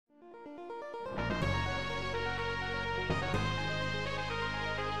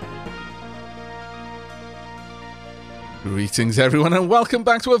Greetings everyone and welcome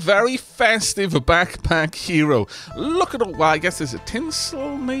back to a very festive backpack hero. Look at all, well I guess there's a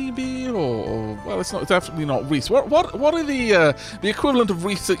tinsel maybe, or well it's not, definitely not wreaths. What are the equivalent of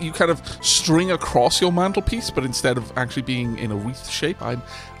wreaths that you kind of string across your mantelpiece but instead of actually being in a wreath shape?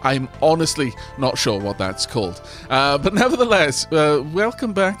 I'm honestly not sure what that's called. But nevertheless,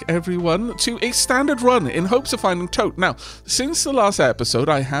 welcome back everyone to a standard run in hopes of finding Tote. Now, since the last episode,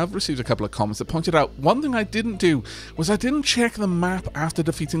 I have received a couple of comments that pointed out one thing I didn't do was I didn't check the map after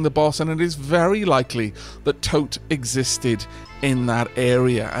defeating the boss, and it is very likely that Tote existed in that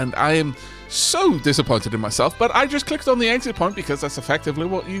area, and I am so disappointed in myself, but I just clicked on the exit point because that's effectively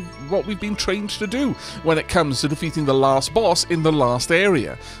what we've been trained to do when it comes to defeating the last boss in the last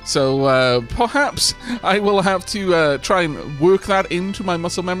area. So perhaps I will have to try and work that into my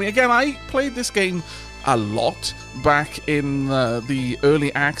muscle memory. Again, I played this game a lot back in the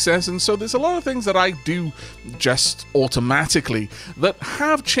early access, and so there's a lot of things that I do just automatically that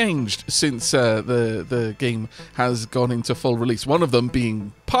have changed since the game has gone into full release. One of them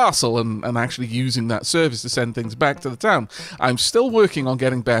being parcel and actually using that service to send things back to the town. I'm still working on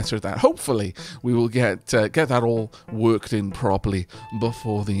getting better at that. Hopefully we will get that all worked in properly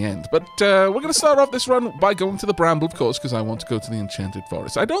before the end. But we're going to start off this run by going to the Bramble, of course, because I want to go to the Enchanted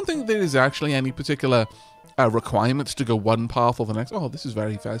Forest. I don't think there is actually any particular requirement to go one path or the next. Oh, this is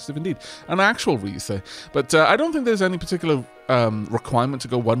very festive indeed. An actual wreath there. But I don't think there's any particular requirement to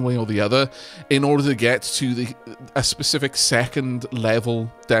go one way or the other in order to get to a specific second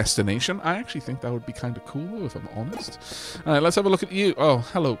level destination. I actually think that would be kind of cool, though, if I'm honest. Let's have a look at you. Oh,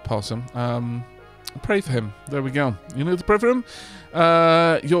 hello, Possum. Pray for him. There we go. You know to pray for him?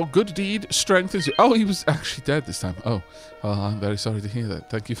 Your good deed strengthens you. Oh, he was actually dead this time. Oh, well, I'm very sorry to hear that.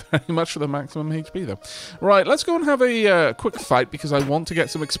 Thank you very much for the maximum HP, though. Right, let's go and have a quick fight because I want to get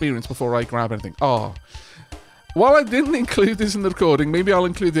some experience before I grab anything. Oh. While I didn't include this in the recording, maybe I'll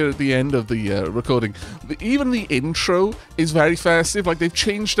include it at the end of the recording. Even the intro is very festive. Like, they've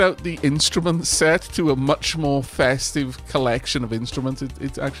changed out the instrument set to a much more festive collection of instruments.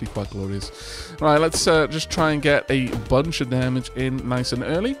 It's actually quite glorious. Right, let's just try and get a bunch of damage in nice and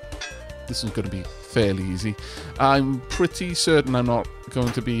early. This is going to be fairly easy. I'm pretty certain I'm not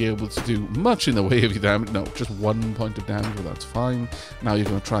going to be able to do much in the way of your damage. No, just 1 point of damage, but that's fine. Now you're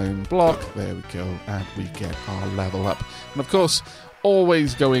going to try and block. There we go, and we get our level up. And of course,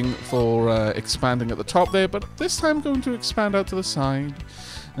 always going for expanding at the top there, but this time going to expand out to the side.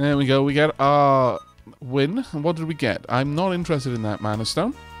 There we go, we get our win. And what did we get? I'm not interested in that Mana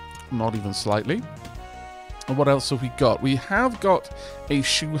Stone, not even slightly. And what else have we got? We have got a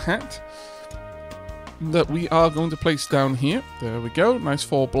shoe hat that we are going to place down here. There we go. Nice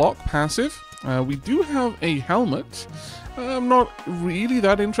 4-block passive. We do have a helmet. I'm not really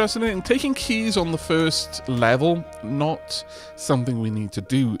that interested in it. Taking keys on the first level, not something we need to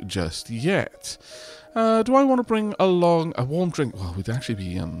do just yet. Do I want to bring along a warm drink? Well, we'd actually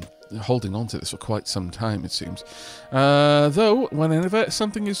be holding on to this for quite some time, it seems. Though, whenever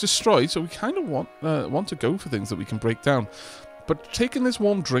something is destroyed, so we kind of want to go for things that we can break down. But taking this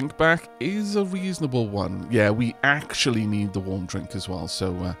warm drink back is a reasonable one. Yeah, we actually need the warm drink as well.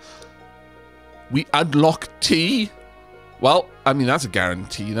 So we unlock tea. Well, I mean, that's a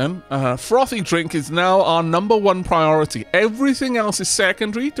guarantee then. Frothy drink is now our #1 priority. Everything else is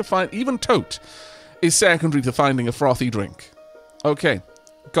secondary to find. Even Tote is secondary to finding a frothy drink. Okay.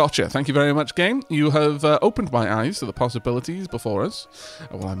 Gotcha. Thank you very much, game. You have opened my eyes to the possibilities before us.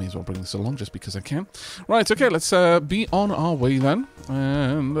 Well, I may as well bring this along just because I can. Right, okay, let's be on our way then.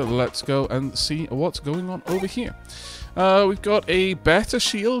 And let's go and see what's going on over here. We've got a better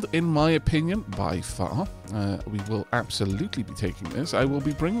shield, in my opinion, by far. We will absolutely be taking this. I will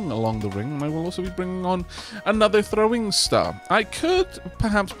be bringing along the ring, and I will also be bringing on another throwing star. I could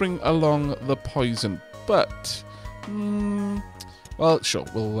perhaps bring along the poison, but... well, sure,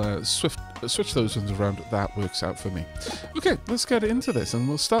 we'll switch those ones around. That works out for me. Okay, let's get into this, and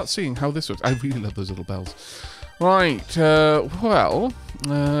we'll start seeing how this works. I really love those little bells. Right, well,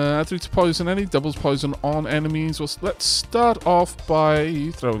 attribute to poison, any doubles poison on enemies. Well, let's start off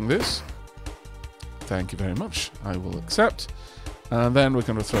by throwing this. Thank you very much. I will accept. And then we're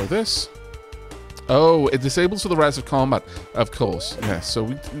going to throw this. Oh, it disables for the rest of combat. Of course, yes. So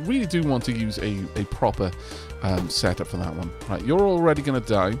we really do want to use a proper setup for that one. Right, you're already going to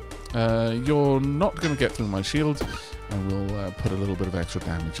die. You're not going to get through my shield. And we'll put a little bit of extra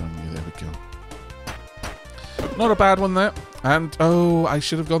damage on you. There we go. Not a bad one there. And, oh, I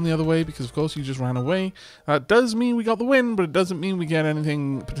should have gone the other way because, of course, you just ran away. That does mean we got the win, but it doesn't mean we get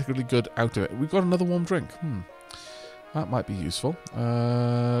anything particularly good out of it. We've got another warm drink. That might be useful.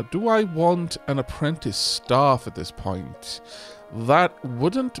 Do I want an apprentice staff at this point? That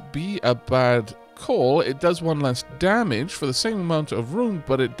wouldn't be a bad call. It does 1 less damage for the same amount of room,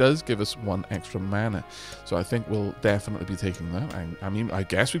 but it does give us 1 extra mana. So I think we'll definitely be taking that. I mean, I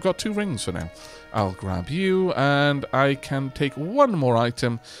guess we've got 2 rings for now. I'll grab you, and I can take 1 more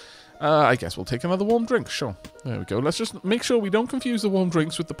item. I guess we'll take another warm drink. Sure. There we go. Let's just make sure we don't confuse the warm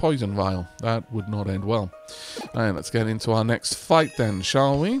drinks with the poison vial. That would not end well. Alright, let's get into our next fight then,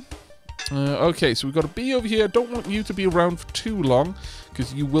 shall we? Okay, so we've got a bee over here. Don't want you to be around for too long,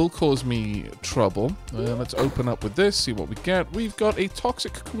 because you will cause me trouble. Let's open up with this, see what we get. We've got a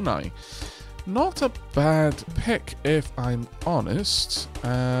toxic kunai. Not a bad pick, if I'm honest.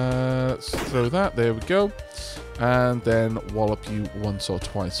 Let's throw that. There we go. And then wallop you once or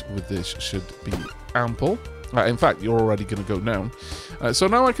twice with this should be ample. In fact, you're already going to go down. So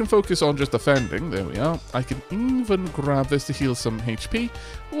now I can focus on just defending. There we are. I can even grab this to heal some HP,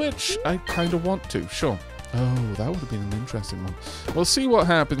 which I kind of want to. Sure. Oh, that would have been an interesting one. We'll see what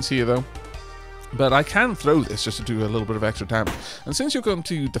happens here, though. But I can throw this just to do a little bit of extra damage. And since you're going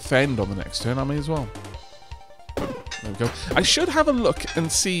to defend on the next turn, I may as well. There we go. I should have a look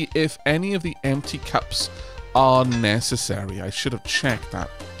and see if any of the empty cups are necessary. I should have checked that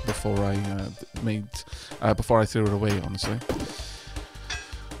before I before I threw it away, honestly.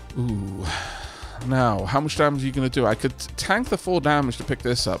 Ooh. Now, how much damage are you going to do? I could tank the 4 damage to pick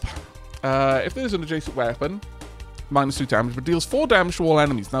this up. If there's an adjacent weapon, -2 damage, but deals 4 damage to all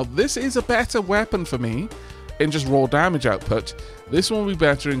enemies. Now, this is a better weapon for me in just raw damage output. This one will be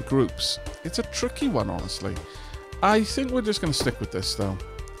better in groups. It's a tricky one, honestly. I think we're just going to stick with this, though.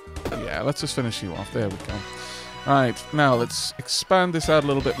 Yeah, let's just finish you off. There we go. Alright, now let's expand this out a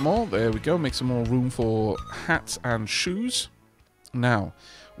little bit more. There we go. Make some more room for hats and shoes. Now,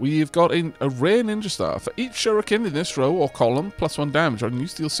 we've got a rare ninja star. For each shuriken in this row or column, +1 damage. On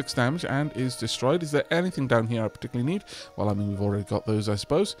use, deals 6 damage and is destroyed. Is there anything down here I particularly need? Well, I mean, we've already got those, I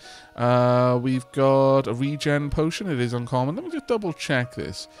suppose. We've got a regen potion. It is uncommon. Let me just double check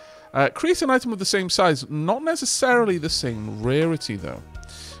this. Create an item of the same size. Not necessarily the same rarity, though,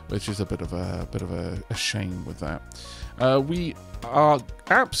 which is a bit of a shame with that. We are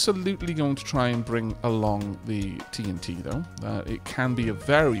absolutely going to try and bring along the TNT, though. It can be a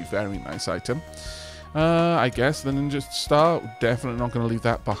very, very nice item. I guess the Ninja Star, definitely not going to leave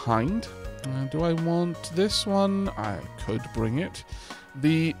that behind. Do I want this one? I could bring it.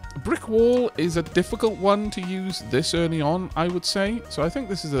 The brick wall is a difficult one to use this early on, I would say. So I think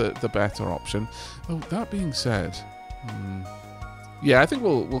this is the better option. Oh, that being said... yeah, I think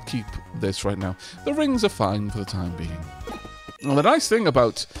we'll keep this right now. The rings are fine for the time being. Well, the nice thing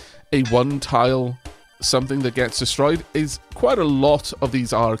about a 1-tile something that gets destroyed is quite a lot of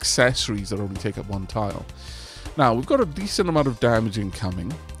these are accessories that only take up 1 tile. Now, we've got a decent amount of damage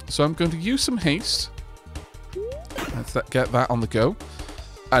incoming, so I'm going to use some haste. Let's get that on the go.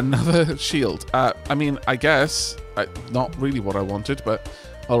 Another shield. I mean, I guess, not really what I wanted, but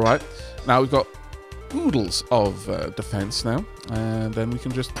alright. Now we've got oodles of defense now, and then we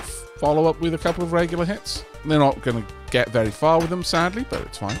can just follow up with a couple of regular hits. They're not going to get very far with them, sadly, but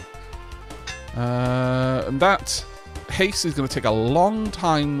it's fine. And that haste is going to take a long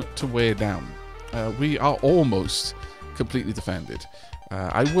time to wear down. We are almost completely defended.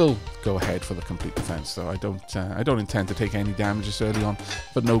 I will go ahead for the complete defense, though. I don't intend to take any damage this early on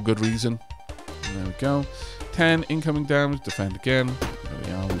for no good reason. There we go. 10 incoming damage. Defend again. There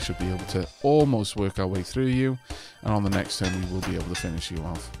we are. We should be able to almost work our way through you. And on the next turn, we will be able to finish you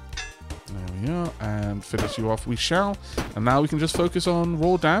off. There we are. And finish you off we shall. And now we can just focus on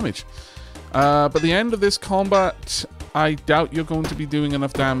raw damage. But the end of this combat, I doubt you're going to be doing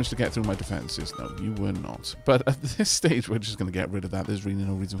enough damage to get through my defenses. No, you were not. But at this stage, we're just going to get rid of that. There's really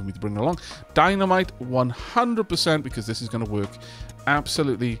no reason for me to bring it along. Dynamite, 100%, because this is going to work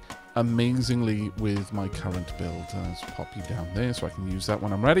absolutely amazingly with my current build. Let's pop you down there so I can use that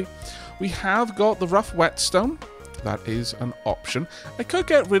when I'm ready. We have got the rough whetstone. That is an option. I could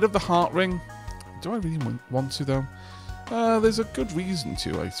get rid of the heart ring. Do I really want to, though? There's a good reason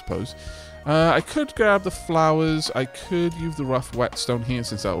to, I suppose. I could grab the flowers. I could use the rough whetstone here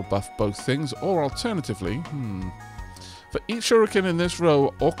since that will buff both things. Or alternatively, for each shuriken in this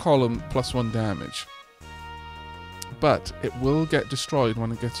row or column, +1 damage. But it will get destroyed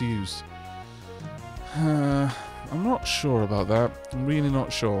when it gets used. I'm not sure about that. I'm really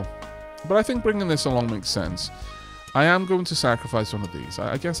not sure. But I think bringing this along makes sense. I am going to sacrifice one of these.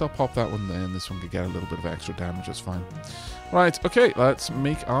 I guess I'll pop that one there, and this one could get a little bit of extra damage. That's fine. Right, okay, let's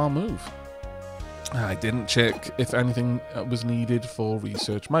make our move. I didn't check if anything was needed for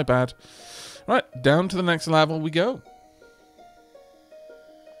research. My bad. Right, down to the next level we go.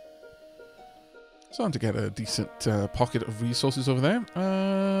 Starting to get a decent pocket of resources over there.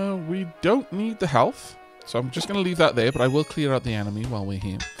 We don't need the health, so I'm just going to leave that there, but I will clear out the enemy while we're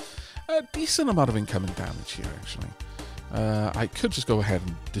here. A decent amount of incoming damage here, actually. I could just go ahead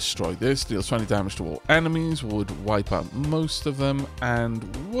and destroy this, deals 20 damage to all enemies, would wipe out most of them,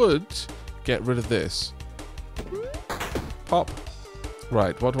 and would get rid of this. Pop.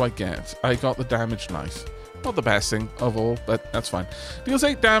 Right, what do I get? I got the damage knife. Not the best thing of all, but that's fine. Deals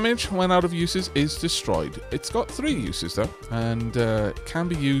 8 damage when out of uses, is destroyed. It's got 3 uses though, and can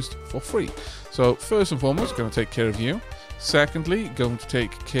be used for free. So first and foremost, going to take care of you. Secondly, going to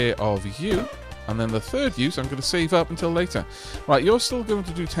take care of you. And then the third use, I'm going to save up until later. Right, you're still going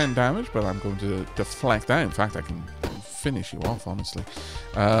to do 10 damage, but I'm going to deflect that. In fact, I can finish you off, honestly.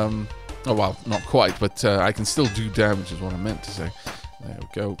 Oh, well, not quite, but I can still do damage is what I meant to say. There we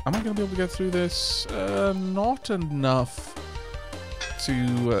go. Am I going to be able to get through this? Not enough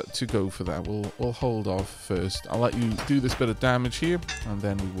to go for that. We'll hold off first. I'll let you do this bit of damage here, and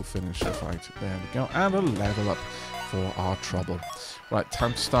then we will finish the fight. There we go. And a level up for our trouble. Right,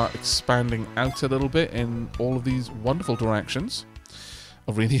 time to start expanding out a little bit in all of these wonderful directions.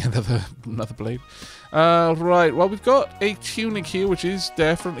 Oh, really? Another blade? Right, well, we've got a tunic here, which is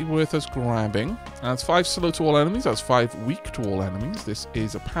definitely worth us grabbing. That's 5 slow to all enemies. That's 5 weak to all enemies. This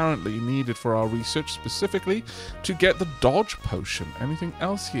is apparently needed for our research, specifically to get the dodge potion. Anything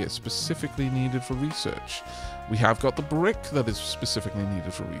else here specifically needed for research? We have got the brick that is specifically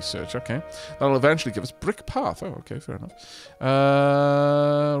needed for research. Okay. That'll eventually give us brick path. Oh, okay, fair enough.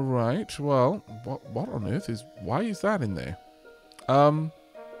 Right, well, what on earth is... Why is that in there?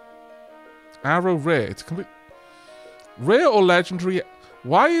 Arrow rare. It's complete... Rare or legendary...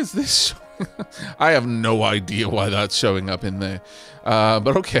 Why is this... I have no idea why that's showing up in there.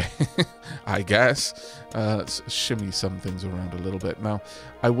 But okay. I guess. Let's shimmy some things around a little bit. Now,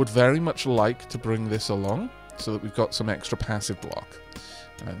 I would very much like to bring this along so that we've got some extra passive block.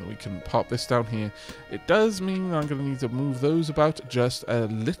 And we can pop this down here. It does mean I'm going to need to move those about just a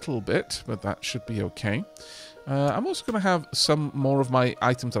little bit, but that should be okay. I'm also going to have some more of my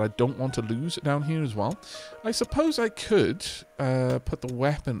items that I don't want to lose down here as well. I suppose I could put the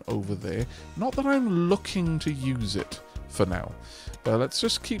weapon over there. Not that I'm looking to use it for now. But let's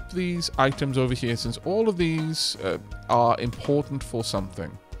just keep these items over here, since all of these are important for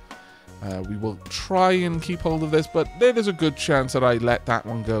something. We will try and keep hold of this, but there is a good chance that I let that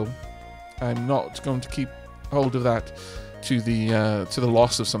one go. I'm not going to keep hold of that to the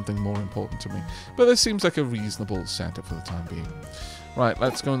loss of something more important to me. But this seems like a reasonable setup for the time being. Right,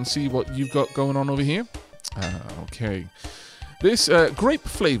 let's go and see what you've got going on over here. Okay. This grape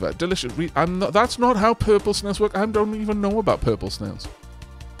flavor, delicious. That's not how purple snails work. I don't even know about purple snails.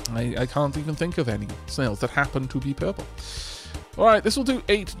 I can't even think of any snails that happen to be purple. Alright, this will do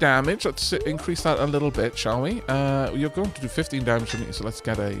 8 damage. Let's increase that a little bit, shall we? You're going to do 15 damage to me, so let's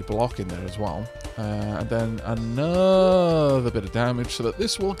get a block in there as well. And then another bit of damage, so that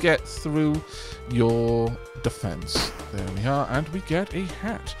this will get through your defense. There we are, and we get a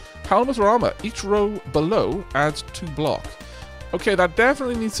hat. Helmet or armor. Each row below adds 2 block. Okay, that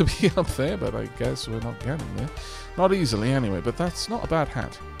definitely needs to be up there, but I guess we're not getting there. Not easily, anyway, but that's not a bad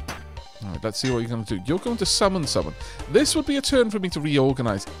hat. Alright, let's see what you're going to do. You're going to summon someone. This would be a turn for me to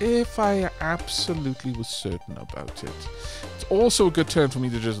reorganize, if I absolutely was certain about it. It's also a good turn for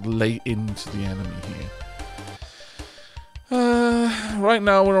me to just lay into the enemy here. Right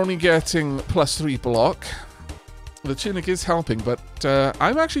now, we're only getting +3 block. The tunic is helping, but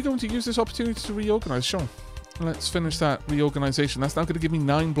I'm actually going to use this opportunity to reorganize. Sure. Let's finish that reorganization. That's now going to give me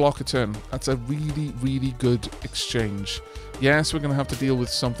 9 block a turn. That's a really, really good exchange. Yes, we're going to have to deal with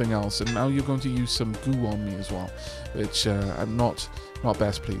something else, and now you're going to use some goo on me as well, which I'm not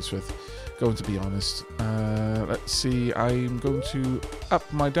best pleased with, going to be honest. Let's see, I'm going to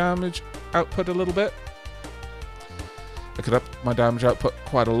up my damage output a little bit. I could up my damage output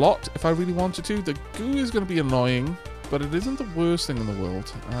quite a lot if I really wanted to. The goo is going to be annoying, but it isn't the worst thing in the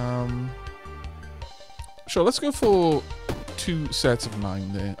world. Sure, let's go for 2 sets of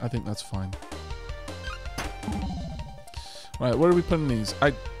 9 there. I think that's fine. Right, where are we putting these?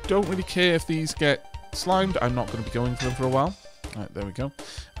 I don't really care if these get slimed. I'm not going to be going for them for a while. Alright, there we go.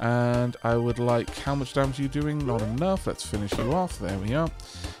 And I would like... How much damage are you doing? Not enough. Let's finish you off. There we are.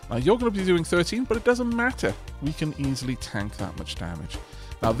 Now, you're going to be doing 13, but it doesn't matter. We can easily tank that much damage.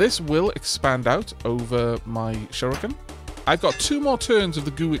 Now, this will expand out over my shuriken. I've got 2 more turns of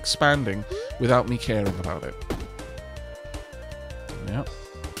the goo expanding without me caring about it. Yeah.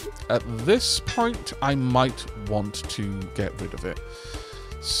 At this point, I might want to get rid of it.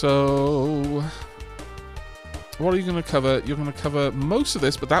 So... what are you going to cover? You're going to cover most of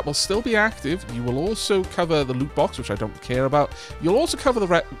this, but that will still be active. You will also cover the loot box, which I don't care about. You'll also cover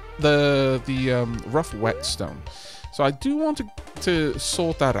the rough whetstone. So I do want to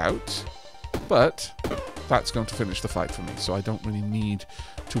sort that out, but that's going to finish the fight for me, so I don't really need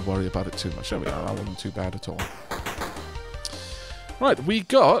to worry about it too much. There we are. That wasn't too bad at all. Right, we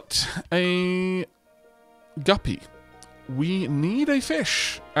got a guppy. We need a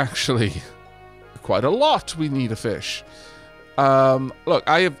fish, actually. Quite a lot we need a fish. Look,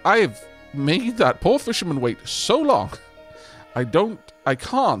 I have made that poor fisherman wait so long. I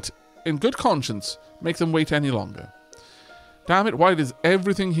can't, in good conscience, make them wait any longer. Damn it, why does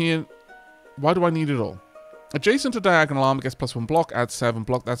everything here... Why do I need it all? Adjacent to diagonal armor gets +1 block, adds 7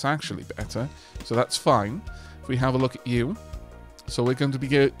 block. That's actually better. So that's fine. If we have a look at you. So we're going to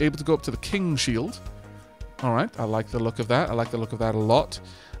be able to go up to the king shield. Alright, I like the look of that. I like the look of that a lot.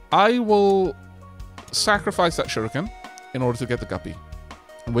 I will sacrifice that shuriken in order to get the guppy.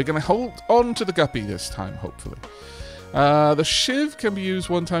 And we're going to hold on to the guppy this time, hopefully. The shiv can be used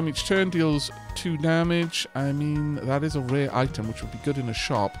 1 time each turn, deals 2 damage. I mean, that is a rare item, which would be good in a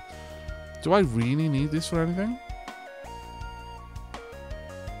shop. Do I really need this for anything?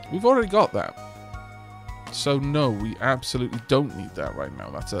 We've already got that. So no, we absolutely don't need that right now.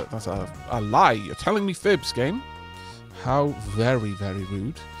 That's a lie. You're telling me fibs, game. How very, very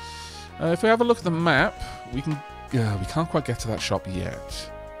rude. If we have a look at the map, we can't quite get to that shop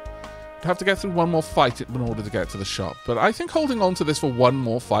yet. We'd have to get through one more fight in order to get to the shop. But I think holding on to this for one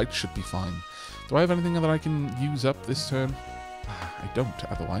more fight should be fine. Do I have anything that I can use up this turn? I don't,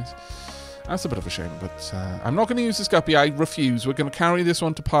 otherwise. That's a bit of a shame, but I'm not going to use this guppy. I refuse. We're going to carry this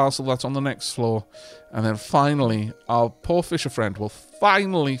one to parcel. That's on the next floor. And then finally, our poor fisher friend will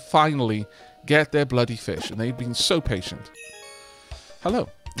finally get their bloody fish. And they've been so patient. Hello.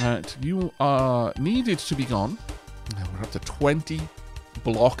 You are needed to be gone. Now we're up to 20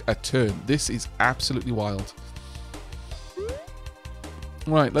 block a turn. This is absolutely wild.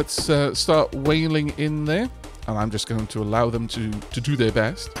 Right, let's start whaling in there. And I'm just going to allow them to do their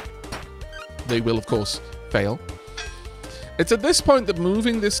best. They will, of course, fail. It's at this point that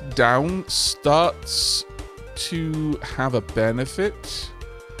moving this down starts to have a benefit.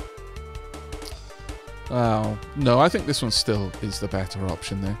 Oh, no, I think this one still is the better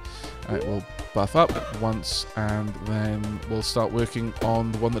option there. We'll buff up once, and then we'll start working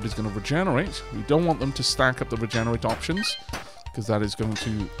on the one that is going to regenerate. We don't want them to stack up the regenerate options, because that is going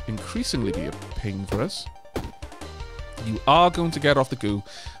to increasingly be a pain for us. You are going to get off the goo,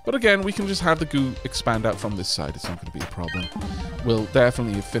 but again, we can just have the goo expand out from this side. It's not going to be a problem. We'll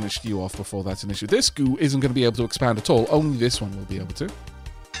definitely have finished you off before that's an issue. This goo isn't going to be able to expand at all. Only this one will be able to.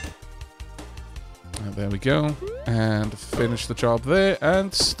 And there we go. And finish the job there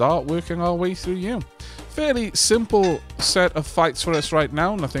and start working our way through you. Fairly simple set of fights for us right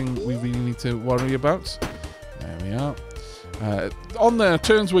now. Nothing we really need to worry about. There we are. On the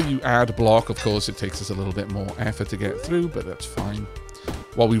turns where you add block, of course, it takes us a little bit more effort to get through, but that's fine.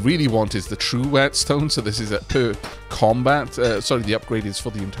 What we really want is the true whetstone, so this is per combat. Sorry, the upgrade is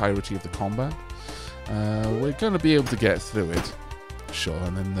for the entirety of the combat. We're going to be able to get through it. Sure,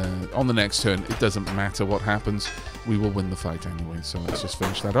 and then on the next turn, it doesn't matter what happens. We will win the fight anyway, so let's just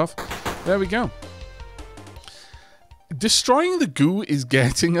finish that off. There we go. Destroying the goo is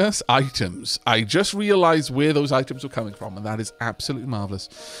getting us items. I just realized where those items were coming from, and that is absolutely marvelous.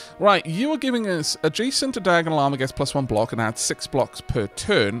 Right, you are giving us adjacent to diagonal armor gets +1 block and adds 6 blocks per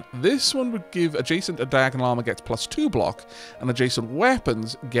turn. This one would give adjacent to diagonal armor gets +2 block, and adjacent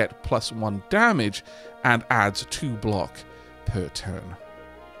weapons get +1 damage and adds 2 block per turn.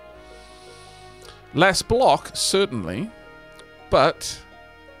 Less block, certainly, but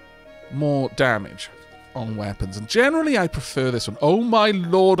more damage on weapons. And generally, I prefer this one. Oh my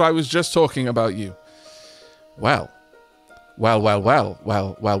lord, I was just talking about you. Well. Well,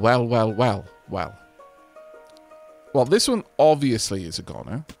 this one obviously is a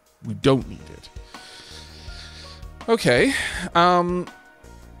goner. We don't need it. Okay.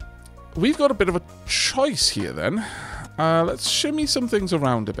 We've got a bit of a choice here then. Let's shimmy some things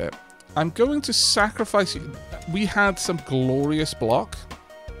around a bit. I'm going to sacrifice... We had some glorious block.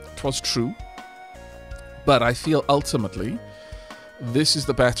 'Twas true. But I feel ultimately this is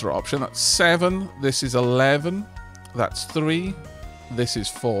the better option. That's 7. This is 11. That's 3. This is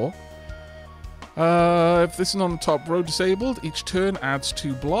 4. If this is on the top row disabled, each turn adds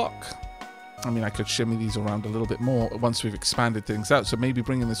 2 block. I mean, I could shimmy these around a little bit more once we've expanded things out. So maybe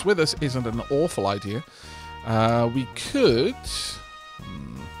bringing this with us isn't an awful idea. We could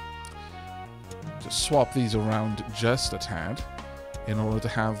just swap these around just a tad. in order to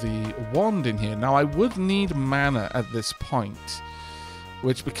have the wand in here. Now, I would need mana at this point,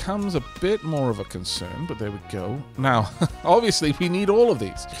 which becomes a bit more of a concern, but there we go. Now, obviously, we need all of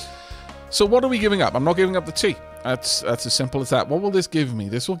these. So what are we giving up? I'm not giving up the tea. That's as simple as that. What will this give me?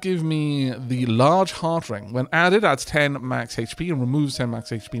 This will give me the large heart ring. When added, adds 10 max HP and removes 10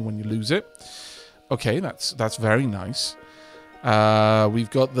 max HP when you lose it. Okay, that's very nice. We've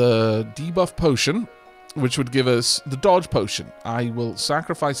got the debuff potion, which would give us the dodge potion. I will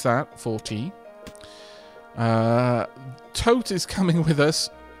sacrifice that for tea. Tote is coming with us,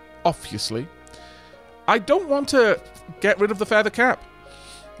 obviously. I don't want to get rid of the feather cap.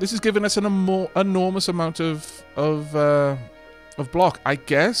 This has given us an enormous amount of block. I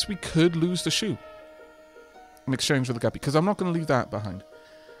guess we could lose the shoe in exchange for the guppy, because I'm not going to leave that behind.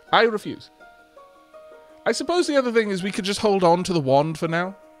 I refuse. I suppose the other thing is we could just hold on to the wand for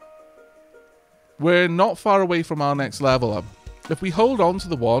now. We're not far away from our next level up. If we hold on to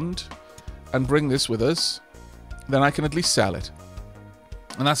the wand and bring this with us, then I can at least sell it.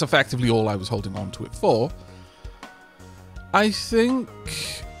 And that's effectively all I was holding on to it for. I think...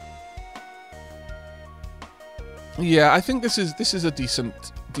 yeah, I think this is a decent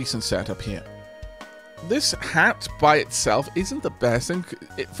setup here. This hat by itself isn't the best thing.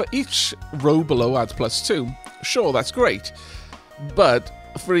 For each row below adds +2. Sure, that's great. But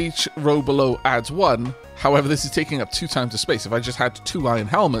for each row below adds 1. However, this is taking up 2 times the space. If I just had 2 iron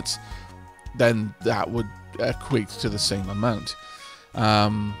helmets, then that would equate to the same amount.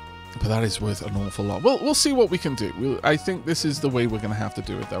 But that is worth an awful lot. We'll see what we can do. I think this is the way we're going to have to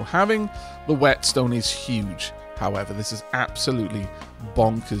do it, though. Having the whetstone is huge. However, this is absolutely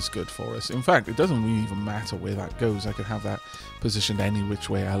bonkers good for us. In fact, it doesn't really even matter where that goes. I could have that positioned any which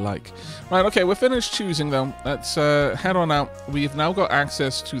way I like. Right, okay, we're finished choosing, though. Let's head on out. We've now got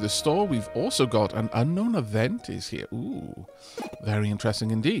access to the store. We've also got an unknown event is here. Ooh, very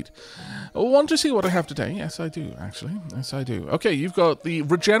interesting indeed. Want to see what I have today? Yes, I do, actually. Yes, I do. Okay, you've got the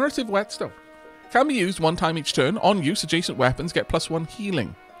regenerative whetstone. Can be used 1 time each turn. On use, adjacent weapons get +1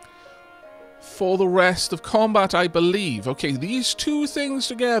 healing. For the rest of combat, I believe. Okay, these 2 things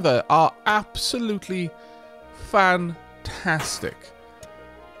together are absolutely fantastic.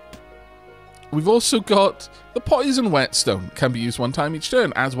 We've also got the poison whetstone. Can be used 1 time each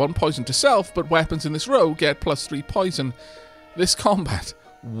turn. Adds 1 poison to self, but weapons in this row get +3 poison this combat.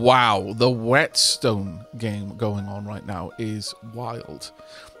 Wow, the whetstone game going on right now is wild.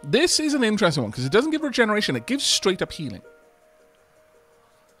 This is an interesting one because it doesn't give regeneration. It gives straight up healing.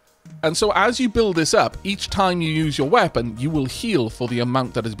 And so as you build this up, each time you use your weapon, you will heal for the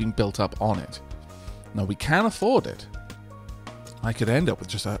amount that has been built up on it. Now, we can afford it. I could end up with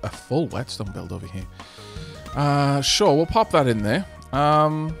just a full whetstone build over here. Sure, we'll pop that in there.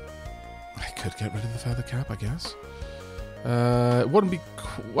 I could get rid of the feather cap, I guess. It wouldn't be...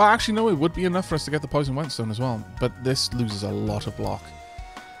 well, actually, no, it would be enough for us to get the poison whetstone as well. But this loses a lot of block.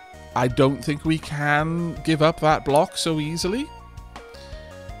 I don't think we can give up that block so easily.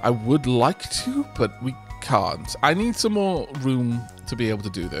 I would like to, but we can't. I need some more room to be able to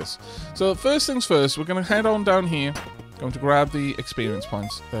do this. So first things first, we're going to head on down here. Going to grab the experience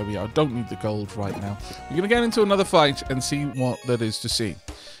points. There we are. Don't need the gold right now. We're going to get into another fight and see what there is to see.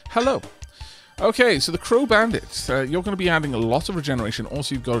 Hello. Okay, so the Crow Bandit. You're going to be adding a lot of regeneration.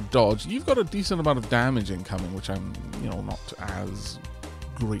 Also, you've got a dodge. You've got a decent amount of damage incoming, which I'm, not as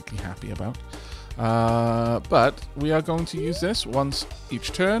greatly happy about. But we are going to use this once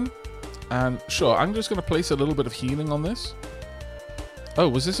each turn. And sure, I'm just going to place a little bit of healing on this. Oh,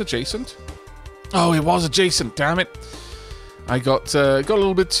 was this adjacent? Oh, it was adjacent, damn it. I got a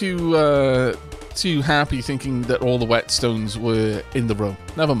little bit too happy thinking that all the whetstones were in the row.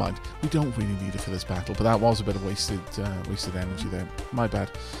 Never mind. We don't really need it for this battle, but that was a bit of wasted energy there. My bad.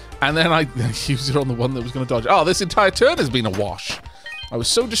 And then I used it on the one that was going to dodge. Oh, this entire turn has been a wash. I was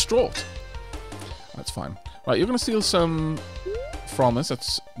so distraught. That's fine. Right, you're going to steal some from us.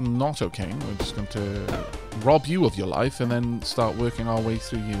 That's not okay. We're just going to rob you of your life and then start working our way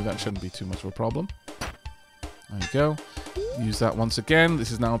through you. That shouldn't be too much of a problem. There you go. Use that once again.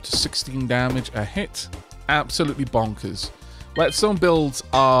 This is now up to 16 damage a hit. Absolutely bonkers. Whetstone builds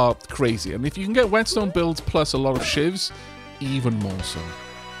are crazy. And if you can get whetstone builds plus a lot of shivs, even more so.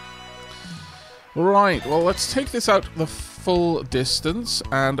 Right, well, let's take this out the full distance,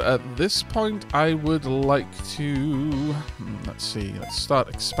 and at this point I would like to let's see, let's start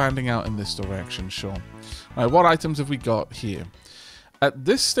expanding out in this direction. Sure. All right, what items have we got here? At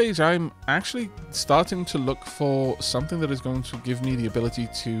this stage I'm actually starting to look for something that is going to give me the ability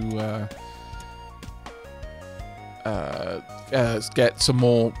to get some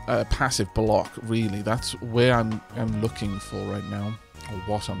more passive block, really. That's where I'm looking for right now, or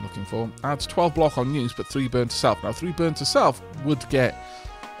what I'm looking for. Adds 12 block on use, but 3 burn to self. Now, 3 burn to self would get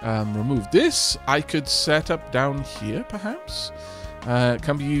removed. This I could set up down here, perhaps.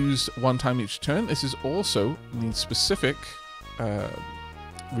 Can be used 1 time each turn. This is also needs specific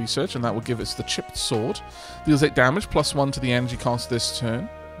research, and that will give us the chipped sword. Deals 8 damage, +1 to the energy cost this turn.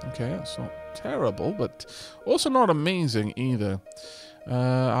 Okay, that's not terrible, but also not amazing either.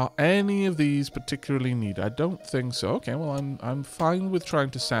 Are any of these particularly needed? I don't think so. Okay, well, I'm fine with trying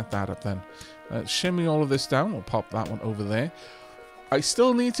to set that up then. Let's shimmy all of this down. We'll pop that one over there. I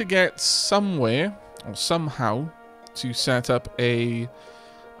still need to get somewhere or somehow to set up a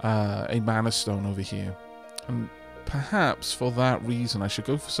mana stone over here, and perhaps for that reason I should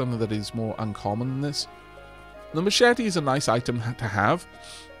go for something that is more uncommon than this. The machete is a nice item to have,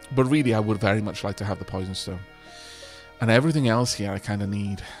 but really I would very much like to have the poison stone. And everything else here I kind of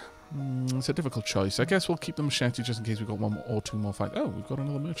need. It's a difficult choice. I guess we'll keep the machete just in case we've got 1 or 2 more fights. Oh, we've got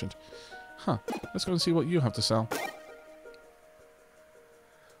another merchant. Huh. Let's go and see what you have to sell.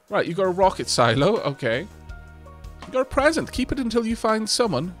 Right, you got a rocket silo. Okay. You got a present. Keep it until you find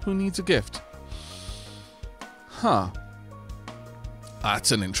someone who needs a gift. Huh.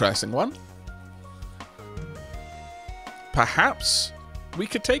 That's an interesting one. Perhaps we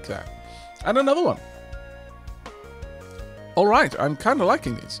could take that. And another one. Alright, I'm kind of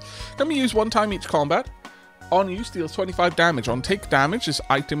liking these. Can be used 1 time each combat. On use, deals 25 damage. On take damage, this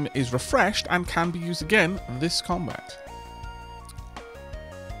item is refreshed and can be used again this combat.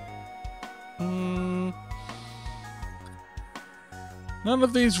 None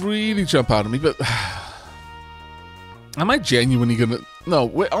of these really jump out at me, but am I genuinely gonna... No,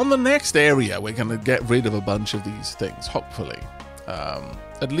 on the next area, we're gonna get rid of a bunch of these things, hopefully.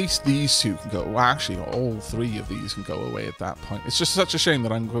 At least these 2 can go... Well, actually, all 3 of these can go away at that point. It's just such a shame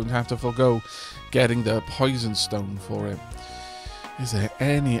that I'm going to have to forgo getting the poison stone for it. Is there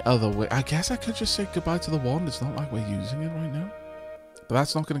any other way? I guess I could just say goodbye to the wand. It's not like we're using it right now. But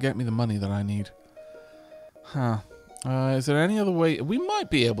that's not going to get me the money that I need. Huh. Is there any other way? We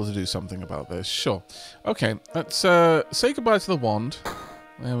might be able to do something about this. Sure. Okay, let's say goodbye to the wand.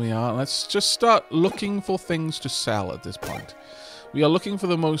 There we are. Let's just start looking for things to sell at this point. We are looking for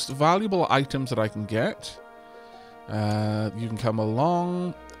the most valuable items that I can get. You can come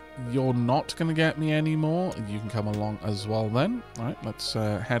along. You're not going to get me anymore. You can come along as well then. All right, let's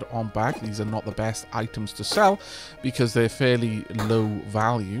head on back. These are not the best items to sell because they're fairly low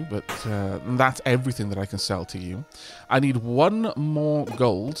value, but that's everything that I can sell to you. I need 1 more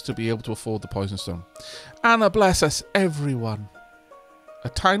gold to be able to afford the poison stone. Anna bless us, everyone. A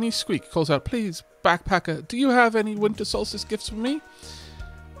tiny squeak calls out, please, backpacker, do you have any winter solstice gifts for me?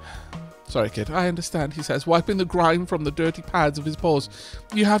 Sorry, kid, I understand, he says, wiping the grime from the dirty pads of his paws.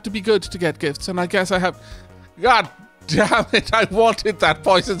 You have to be good to get gifts, and I guess I have... God damn it, I wanted that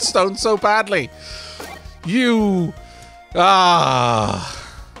poison stone so badly. You... I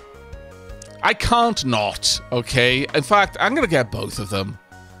can't not, okay? In fact, I'm going to get both of them.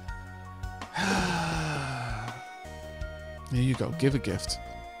 There you go, give a gift.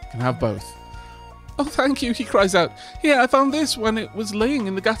 You can have both. Oh, thank you, he cries out. Here, I found this when it was laying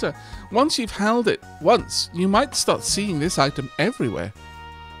in the gutter. Once you've held it once, you might start seeing this item everywhere.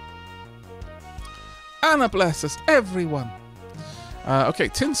 Anna bless us, everyone. Okay,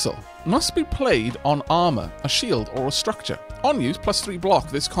 tinsel. Must be played on armor, a shield, or a structure. On use, +3 block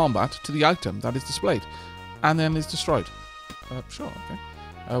this combat to the item that is displayed, and then is destroyed. Sure,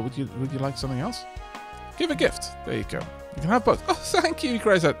 okay. Would you like something else? Give a gift. There you go. You can have both. Oh, thank you, he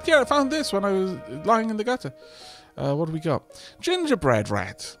cries out. Here, I found this when I was lying in the gutter. What do we got? Gingerbread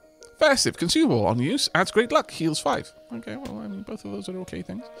rat. Festive, consumable, on use, adds great luck, heals 5. Okay, well, I mean, both of those are okay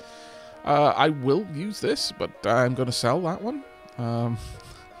things. I will use this, but I'm going to sell that one.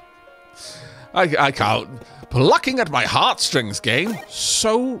 I can't. Plucking at my heartstrings, game.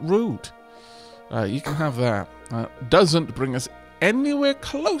 So rude. You can have that. Doesn't bring us anywhere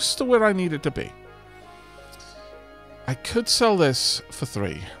close to where I need it to be. I could sell this for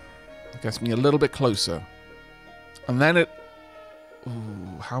 3. It gets me a little bit closer. And then it...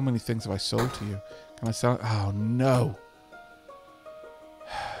 Ooh, how many things have I sold to you? Can I sell it? Oh, no.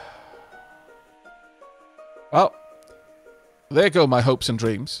 Well, there go my hopes and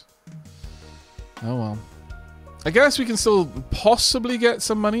dreams. Oh, well. I guess we can still possibly get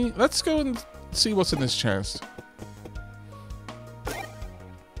some money. Let's go and see what's in this chest.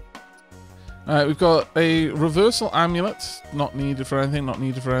 Alright, we've got a reversal amulet. Not needed for anything, not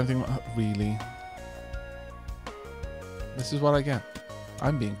needed for anything. Really? This is what I get.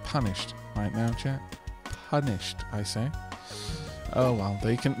 I'm being punished right now, chat. punished, I say. Oh well,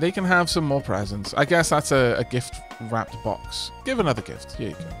 they can have some more presents. I guess that's a gift wrapped box. Give another gift. Here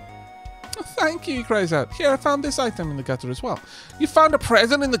you go. Oh, thank you, he cries out. Here, I found this item in the gutter as well. You found a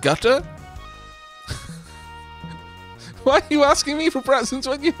present in the gutter? Why are you asking me for presents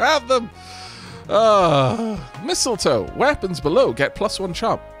when you have them? Mistletoe. Weapons below get +1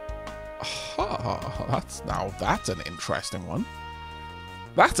 charm. Oh, that's an interesting one.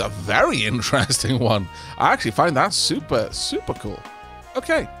 That's a very interesting one. I actually find that super, super cool.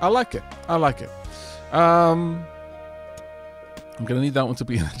 Okay, I like it. I like it. I'm going to need that one to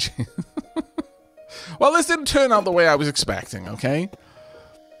be energy. Well, this didn't turn out the way I was expecting, okay?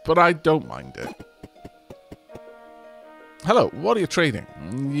 But I don't mind it. Hello, what are you trading?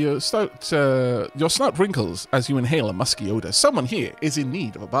 Your snout wrinkles as you inhale a musky odor. Someone here is in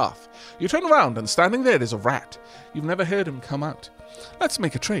need of a bath. You turn around and standing there is a rat. You've never heard him come out. Let's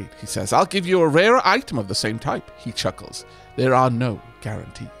make a trade, he says. I'll give you a rarer item of the same type. He chuckles. There are no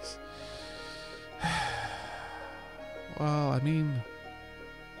guarantees. Well, I mean...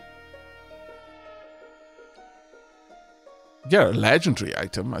 yeah, a legendary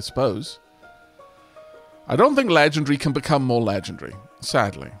item, I suppose. I don't think legendary can become more legendary,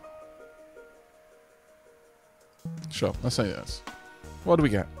 sadly. Sure, let's say this. What do we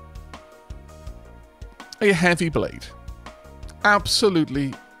get? A heavy blade.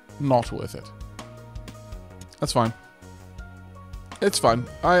 Absolutely not worth it. That's fine. It's fine.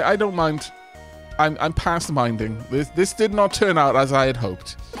 I don't mind. I'm past minding. This did not turn out as I had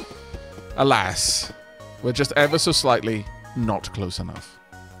hoped. Alas, we're just ever so slightly not close enough.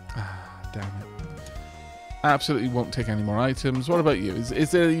 Ah, damn it. Absolutely won't take any more items. What about you? Is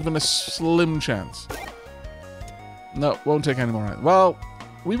there even a slim chance? No, won't take any more items. Well,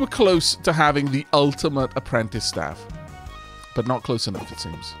 we were close to having the ultimate apprentice staff. But not close enough, it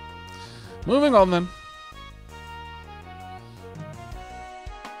seems. Moving on, then.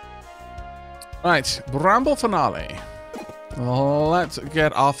 Right, Bramble Finale. Let's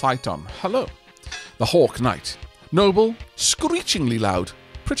get our fight on. Hello. The Hawk Knight. Noble, screechingly loud.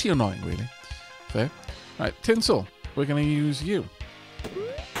 Pretty annoying, really. Fair. Right, Tinsel. We're going to use you.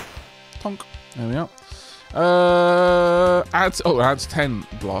 Tonk. There we are. Adds 10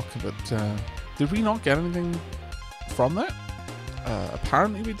 block, but did we not get anything from that?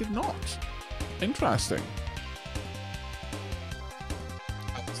 Apparently we did not. Interesting.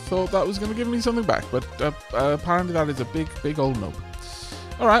 I thought that was going to give me something back, but apparently that is a big, big old nope.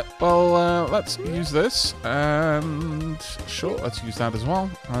 Alright, well, let's use this, and sure, let's use that as well,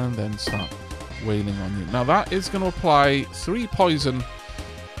 and then start wailing on you. Now that is going to apply 3 poison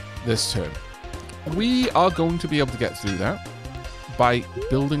this turn. We are going to be able to get through that by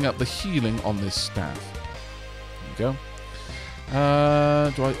building up the healing on this staff. There we go.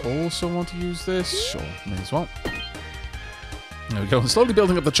 Do I also want to use this? Sure, may as well. There we go. I'm slowly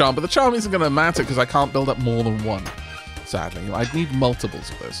building up the charm, but the charm isn't going to matter because I can't build up more than 1. Sadly, I'd need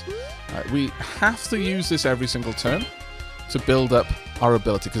multiples of this. Right, we have to use this every single turn to build up our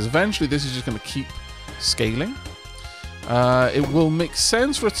ability, because eventually this is just going to keep scaling. It will make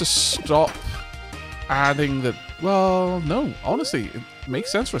sense for it to stop adding the... well, no, honestly, it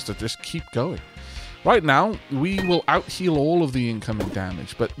makes sense for us to just keep going. Right now, we will out-heal all of the incoming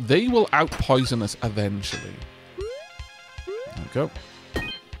damage, but they will out-poison us eventually. There we go.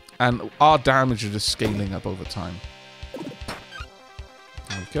 And our damage is just scaling up over time.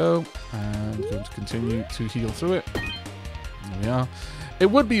 There we go. And going to continue to heal through it. There we are. It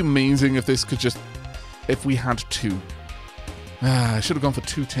would be amazing if this could just... if we had 2. I should have gone for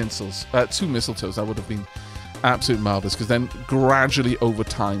 2 tinsels. 2 mistletoes. That would have been absolute marvelous, because then gradually over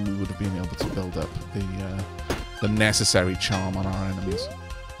time we would have been able to build up the necessary charm on our enemies.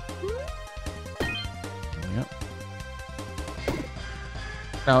 Yep.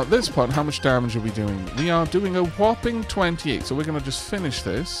 Now at this point, how much damage are we doing? We are doing a whopping 28, so we're going to just finish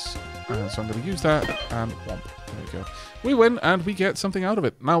this. So I'm going to use that and whomp. There we go. We win and we get something out of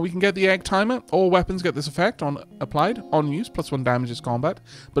it. Now we can get the egg timer. All weapons get this effect on applied, on use, +1 damage is combat.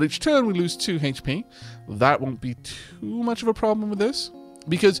 But each turn we lose 2 HP. That won't be too much of a problem with this,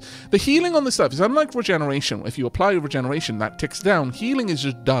 because the healing on this stuff is unlike regeneration. If you apply regeneration, that ticks down. Healing is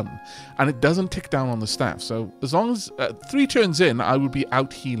just done, and it doesn't tick down on the staff. So as long as 3 turns in, I would be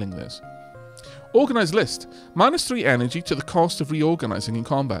out healing this. Organized list. -3 energy to the cost of reorganizing in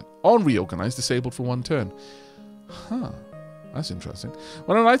combat. On reorganize, disabled for 1 turn. Huh. That's interesting.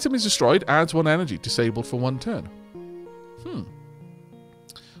 When an item is destroyed, adds 1 energy, disabled for 1 turn.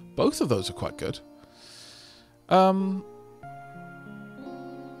 Both of those are quite good.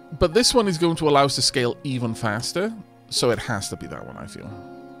 But this one is going to allow us to scale even faster, so it has to be that one, I feel.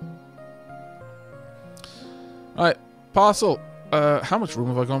 Right, parcel. How much room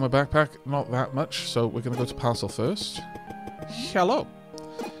have I got in my backpack? Not that much, so we're going to go to parcel first. Hello.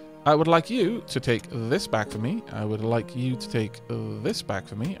 I would like you to take this back for me. I would like you to take this back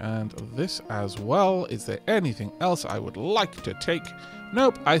for me, and this as well. Is there anything else I would like to take?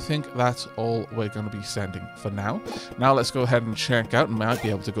 Nope, I think that's all we're going to be sending for now. Now let's go ahead and check out, and might be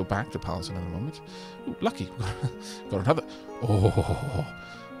able to go back to parcel in a moment. Ooh, lucky. Got another. Oh,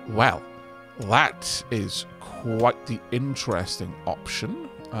 well, that is quite the interesting option.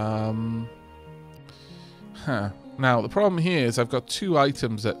 Now, the problem here is I've got 2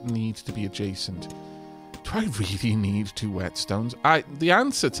 items that need to be adjacent. Do I really need 2 whetstones? The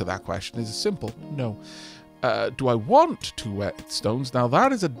answer to that question is simple, no. Do I want 2 whetstones? Now,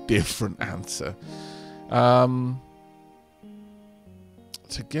 that is a different answer. To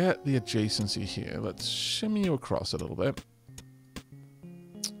get the adjacency here, let's shimmy you across a little bit.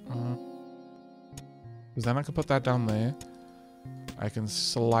 Because then I can put that down there. I can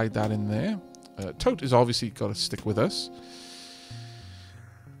slide that in there. Tote is obviously got to stick with us.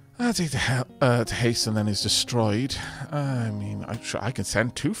 I'll take to haste and then is destroyed. I mean, I can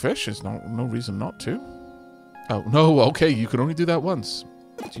send 2 fish. There's no reason not to. Oh, no, okay, you can only do that once.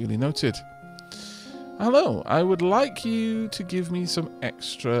 Duly noted. Hello, I would like you to give me some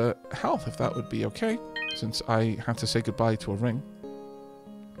extra health, if that would be okay, since I had to say goodbye to a ring.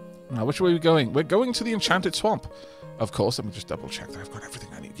 Now, which way are we going? We're going to the Enchanted Swamp. Of course, let me just double check that I've got everything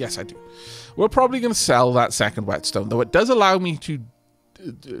I need. Yes, I do. We're probably going to sell that second whetstone, though it does allow me to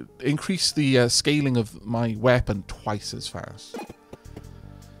increase the scaling of my weapon twice as fast.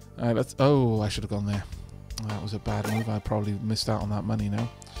 Oh, I should have gone there. That was a bad move. I probably missed out on that money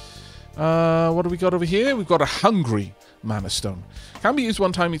now. What do we got over here? We've got a Hungry Mana Stone. Can be used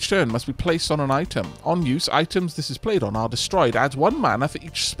 1 time each turn. Must be placed on an item. On use, items this is played on are destroyed. Adds 1 mana for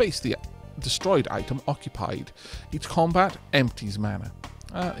each space the destroyed item occupied. Each combat empties mana.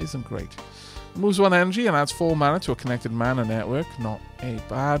 Isn't great. Moves 1 energy and adds 4 mana to a connected mana network. Not a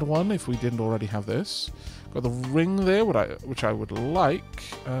bad one if we didn't already have this. Got the ring there, which I would like.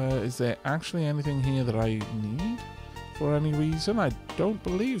 Is there actually anything here that I need for any reason? I don't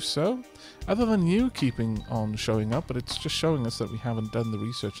believe so. Other than you keeping on showing up, but it's just showing us that we haven't done the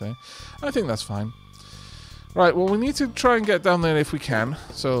research there. I think that's fine. Right, well, we need to try and get down there if we can.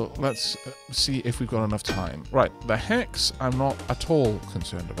 So let's see if we've got enough time. Right, the Hex I'm not at all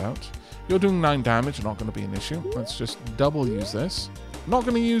concerned about. You're doing 9 damage, not going to be an issue. Let's just double use this. Not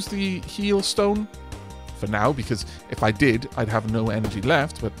going to use the Heal Stone for now, because if I did, I'd have no energy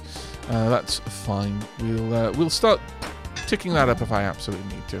left, but that's fine. We'll start ticking that up if I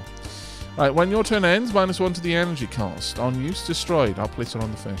absolutely need to. Right, when your turn ends, -1 to the energy cost. On use, destroyed. I'll place it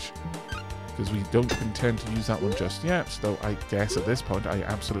on the fish, because we don't intend to use that one just yet, though I guess at this point I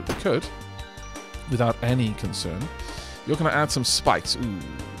absolutely could, without any concern. You're going to add some spikes. Ooh,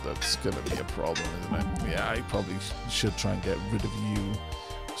 that's going to be a problem, isn't it? Yeah, I probably should try and get rid of you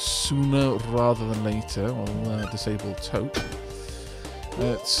sooner rather than later. I'll disable Tote.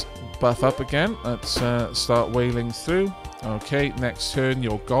 Let's buff up again. Let's start wailing through. Okay, next turn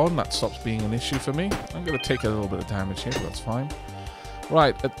you're gone. That stops being an issue for me. I'm going to take a little bit of damage here, but that's fine.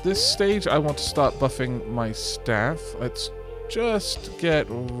 Right, at this stage I want to start buffing my staff. Let's just get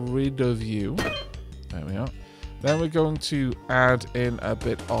rid of you. There we are. Then we're going to add in a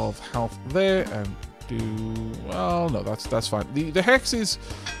bit of health there and do... Well, no, that's fine. The hexes,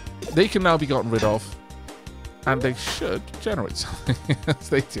 they can now be gotten rid of. And they should generate something. Yes,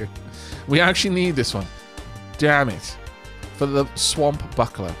 they do. We actually need this one. Damn it. For the Swamp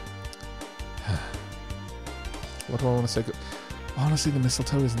Buckler. What do I want to say? Honestly, the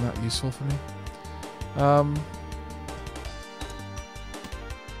mistletoe isn't that useful for me.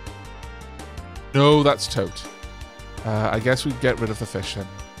 No, that's Tote. I guess we get rid of the fish then.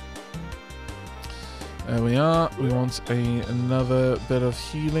 There we are. We want another bit of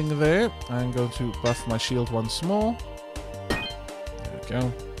healing there. I'm going to buff my shield once more. There we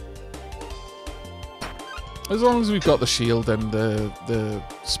go. As long as we've got the shield, then the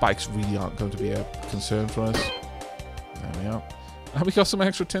spikes really aren't going to be a concern for us. There we are. And we got some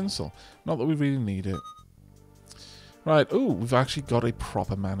extra tinsel. Not that we really need it. Right, ooh, we've actually got a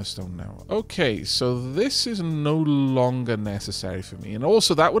proper mana stone now. Okay, so this is no longer necessary for me. And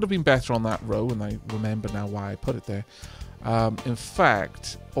also, that would have been better on that row, and I remember now why I put it there. In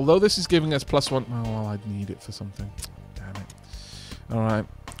fact, although this is giving us +1... Oh, well, I'd need it for something. Damn it. Alright,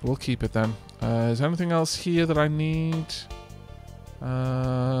 we'll keep it then. Is there anything else here that I need?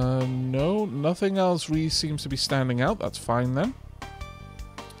 No, nothing else really seems to be standing out. That's fine then.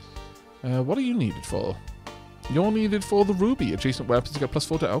 What are you needed for? You're needed for the ruby. Adjacent weapons to get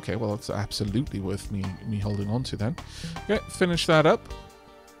 +4 to... Okay, well, that's absolutely worth me holding on to then. Okay, finish that up.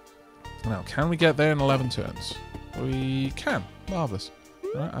 Now, can we get there in 11 turns? We can. Marvellous.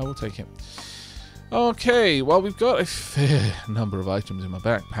 Alright, I will take it. Okay, well, we've got a fair number of items in my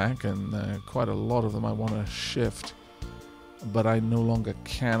backpack, and quite a lot of them I want to shift, but I no longer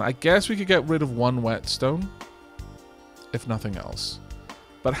can. I guess we could get rid of one whetstone, if nothing else.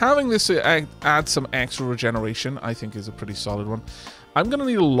 But having this add some extra regeneration, I think, is a pretty solid one. I'm going to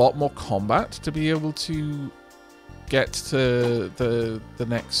need a lot more combat to be able to get to the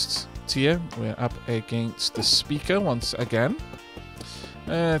next tier. We're up against the speaker once again.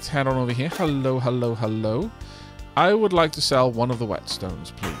 Let's head on over here. Hello, hello, hello. I would like to sell one of the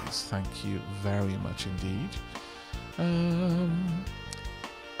whetstones, please. Thank you very much indeed.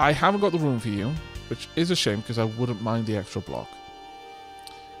 I haven't got the room for you, which is a shame because I wouldn't mind the extra block.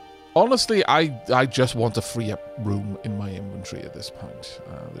 Honestly, I just want to free up room in my inventory at this point.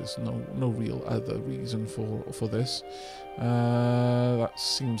 There's no real other reason for this. That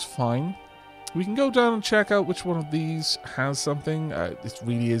seems fine. We can go down and check out which one of these has something. It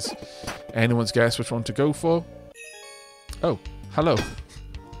really is anyone's guess which one to go for. Oh, hello.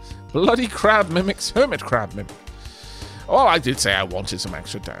 Bloody crab mimics, hermit crab mimic. Oh, I did say I wanted some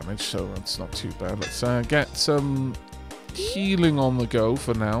extra damage, so that's not too bad. Let's get some healing on the go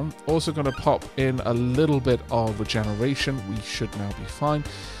for now. Also going to pop in a little bit of regeneration. We should now be fine.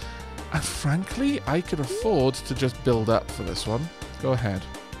 And frankly, I could afford to just build up for this one. Go ahead.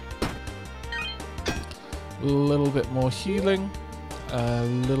 A little bit more healing, a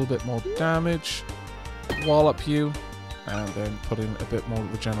little bit more damage, wallop you, and then put in a bit more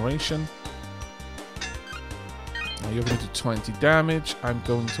regeneration. Now you're going to do 20 damage. I'm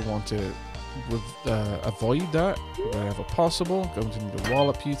going to want to avoid that wherever possible. I'm going to need to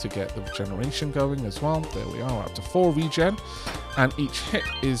wallop you to get the regeneration going as well. There we are, up to 4 regen, and each hit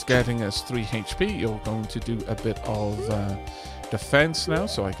is getting us 3 HP. You're going to do a bit of defense now,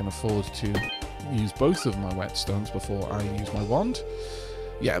 so I can afford to use both of my whetstones before I use my wand.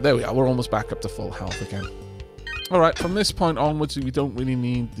 Yeah, there we are. We're almost back up to full health again. Alright, from this point onwards, we don't really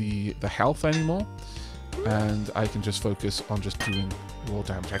need the health anymore. And I can just focus on just doing raw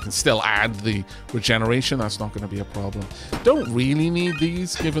damage. I can still add the regeneration. That's not going to be a problem. Don't really need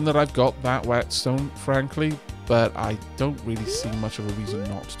these, given that I've got that whetstone, frankly. But I don't really see much of a reason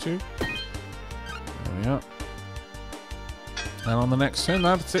not to. There we are. And on the next turn,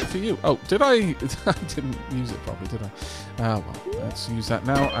 that's it for you. Oh, did I? I didn't use it properly, did I? Well, let's use that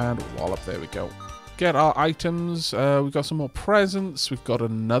now and wallop. There we go. Get our items. We've got some more presents. We've got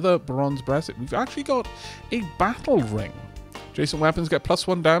another bronze bracelet. We've actually got a battle ring. Adjacent weapons get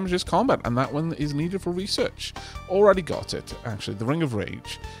 +1 damage as combat, and that one is needed for research. Already got it, actually. The Ring of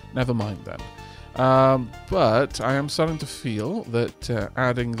Rage. Never mind then. But I am starting to feel that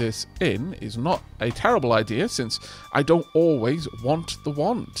adding this in is not a terrible idea, since I don't always want the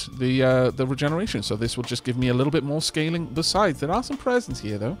wand, the regeneration. So this will just give me a little bit more scaling. Besides, there are some presents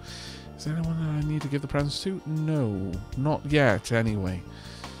here, though. Is there anyone that I need to give the presents to? No, not yet, anyway.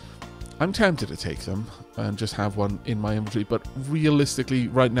 I'm tempted to take them and just have one in my inventory, but realistically,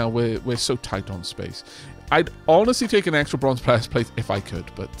 right now, we're so tight on space. I'd honestly take an extra bronze breastplate if I could,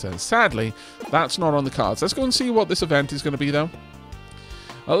 but sadly, that's not on the cards. Let's go and see what this event is going to be, though.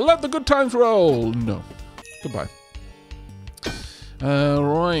 Let the good times roll! No. Goodbye.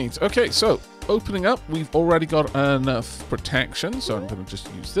 Right. Okay, so opening up, we've already got enough protection, so I'm going to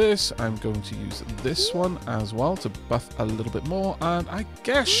just use this. I'm going to use this one as well to buff a little bit more, and I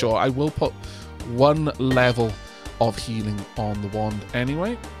guess, sure, I will put 1 level of healing on the wand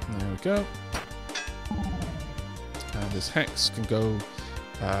anyway. There we go. And this hex can go,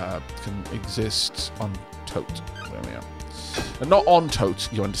 can exist on tote. There we are. Not on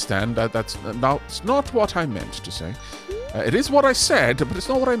tote, you understand. That's not what I meant to say. It is what I said, but it's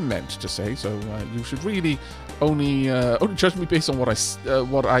not what I meant to say. So you should really only judge me based on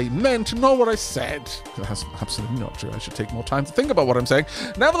what I meant, not what I said. That's absolutely not true. I should take more time to think about what I'm saying.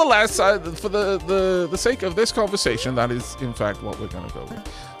 Nevertheless, for the sake of this conversation, that is in fact what we're going to go with.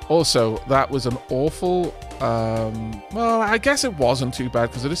 Also, that was an awful... well, I guess it wasn't too bad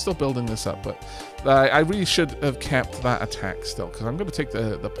because it is still building this up, but I really should have kept that attack still, because I'm going to take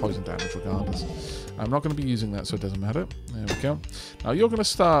the poison damage regardless. I'm not going to be using that, so it doesn't matter. There we go. Now you're going to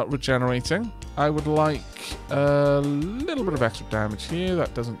start regenerating. I would like a little bit of extra damage here.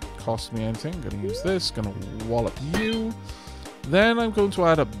 That doesn't cost me anything. I'm going to use this. Going to wallop you. Then I'm going to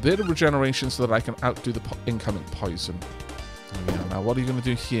add a bit of regeneration so that I can outdo the incoming poison. There we are. Now what are you going to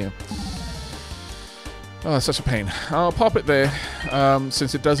do here? Oh, such a pain. I'll pop it there.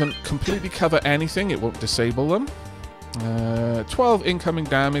 Since it doesn't completely cover anything, it won't disable them. 12 incoming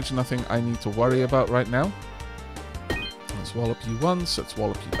damage, nothing I need to worry about right now. Let's wallop you once, let's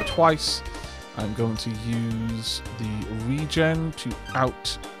wallop you twice. I'm going to use the regen to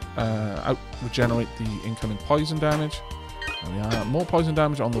out regenerate the incoming poison damage. There we are. More poison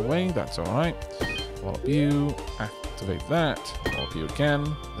damage on the way, that's alright. Wallop you, activate that, wallop you again.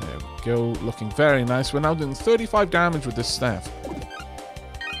 There we go, looking very nice. We're now doing 35 damage with this staff.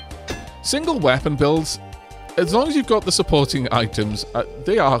 Single weapon builds, as long as you've got the supporting items,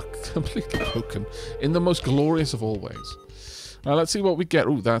 they are completely broken in the most glorious of all ways. Let's see what we get.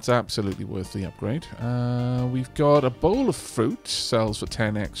 Ooh, that's absolutely worth the upgrade. We've got a bowl of fruit, sells for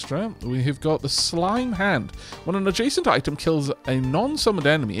 10 extra. We have got the slime hand. When an adjacent item kills a non-summoned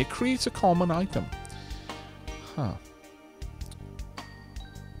enemy, it creates a common item. Huh.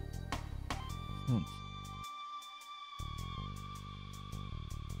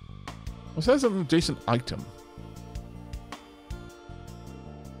 It says an adjacent item.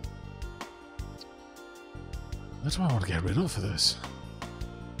 That's what I want to get rid of for this.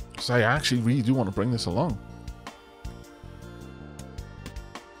 Because I actually really do want to bring this along.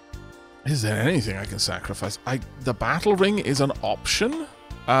 Is there anything I can sacrifice? The battle ring is an option.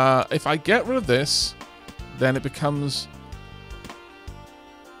 If I get rid of this, then it becomes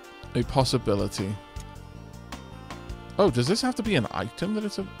a possibility. Oh, does this have to be an item that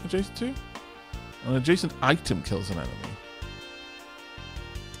it's adjacent to? An adjacent item kills an enemy.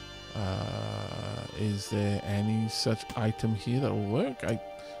 Is there any such item here that will work?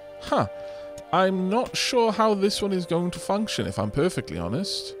 I'm not sure how this one is going to function, if I'm perfectly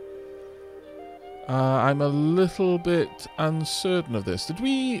honest. I'm a little bit uncertain of this. Did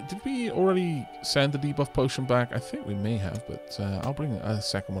we already send the debuff potion back? I think we may have, but I'll bring a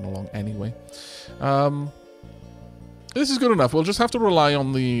second one along anyway. This is good enough. We'll just have to rely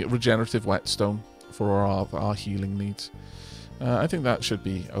on the regenerative whetstone for our healing needs. I think that should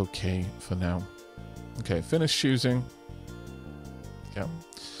be okay for now. Okay, finish choosing. Yep.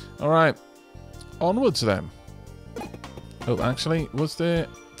 Alright. Onwards then. Oh, actually, was there...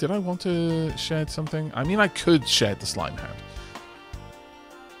 Did I want to shed something? I mean, I could shed the slime hand.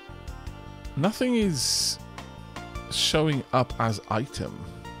 Nothing is showing up as item.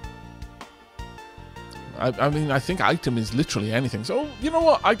 I mean, I think item is literally anything. So, you know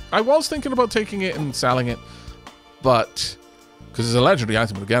what? I was thinking about taking it and selling it. But... because it's a legendary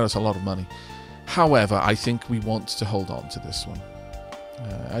item, it'll get us a lot of money. However, I think we want to hold on to this one.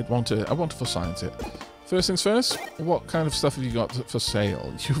 I want to for science it. First things first, what kind of stuff have you got for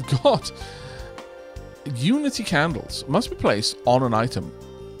sale? You've got Unity candles. Must be placed on an item.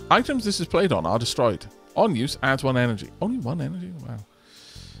 Items this is played on are destroyed. On use, adds 1 energy. Only 1 energy? Wow.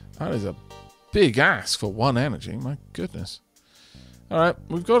 That is a big ask for 1 energy. My goodness. Alright,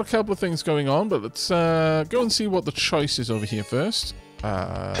 we've got a couple of things going on, but let's go and see what the choice is over here first.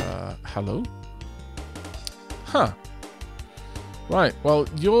 Hello? Huh. Right, well,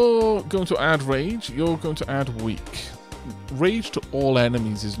 you're going to add rage, you're going to add weak. Rage to all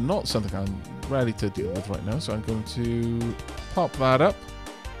enemies is not something I'm ready to deal with right now, so I'm going to pop that up.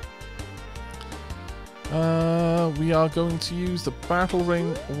 We are going to use the battle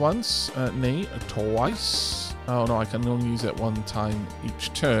ring once, nay, twice. Oh no, I can only use it 1 time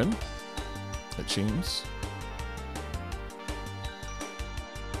each turn, it seems.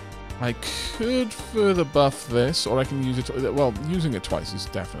 I could further buff this, or I can use it... Well, using it twice is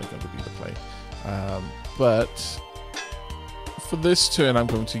definitely going to be the play. But for this turn, I'm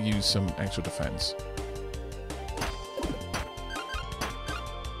going to use some extra defense.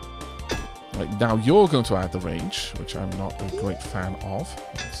 Right, now you're going to add the rage, which I'm not a great fan of.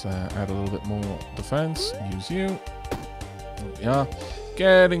 Let's add a little bit more defense. Use you. There we are.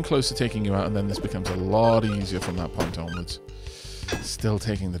 Getting close to taking you out, and then this becomes a lot easier from that point onwards. Still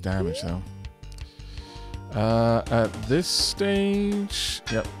taking the damage, though. At this stage...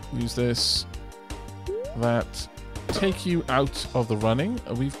 Yep, use this. That. Take you out of the running.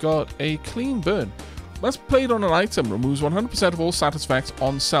 We've got a clean burn. Once played on an item, removes 100% of all status effects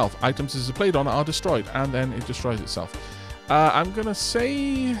on self. Items this is played on are destroyed, and then it destroys itself. I'm going to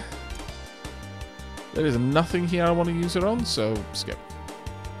say... there is nothing here I want to use it on, so skip.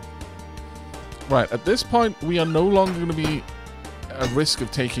 Right, at this point, we are no longer going to be at risk of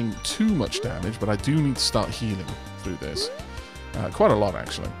taking too much damage, but I do need to start healing through this. Quite a lot,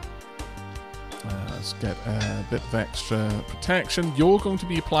 actually. Let's get a bit of extra protection. You're going to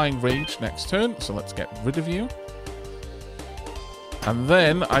be applying rage next turn, so let's get rid of you. And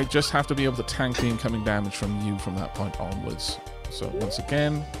then I just have to be able to tank the incoming damage from you from that point onwards. So once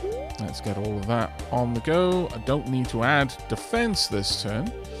again, Let's get all of that on the go. I don't need to add defense this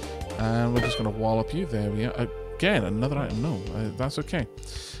turn. And we're just going to wallop you. There we are. Again, another item. No, that's okay.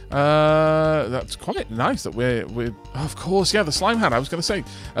 That's quite nice that we're... Of course, yeah, the slime hand. I was going to say,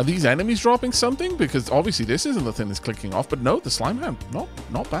 are these enemies dropping something? Because obviously this isn't the thing that's clicking off. But no, the slime hand, not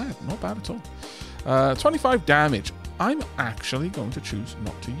bad. Not bad at all. 25 damage. I'm actually going to choose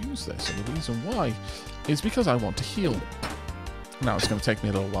not to use this. And the reason why is because I want to heal. Now, it's going to take me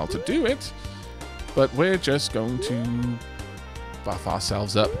a little while to do it. But we're just going to buff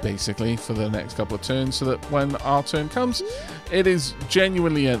ourselves up, basically, for the next couple of turns, so that when our turn comes, it is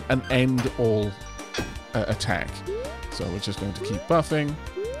genuinely an end-all attack. So we're just going to keep buffing.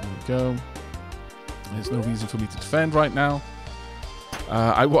 There we go. There's no reason for me to defend right now.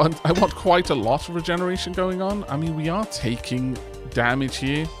 I want quite a lot of regeneration going on. I mean, we are taking damage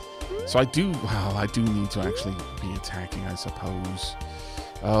here, so I do need to actually be attacking, I suppose.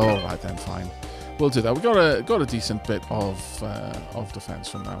 Oh, right then, fine. We'll do that. We got a decent bit of defense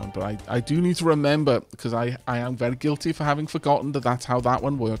from that one, but I do need to remember, because I am very guilty for having forgotten that that's how that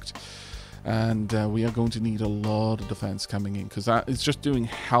one worked, and we are going to need a lot of defense coming in, because that is just doing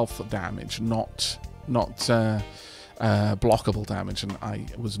health damage, not blockable damage, and I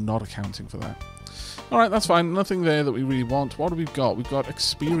was not accounting for that. All right, that's fine. Nothing there that we really want. What have we got? We've got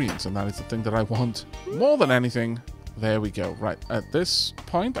experience, and that is the thing that I want more than anything. There we go. Right, at this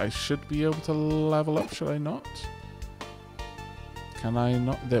point, I should be able to level up, should I not? Can I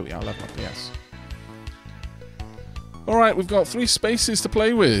not? There we are, level up, yes. Alright, we've got 3 spaces to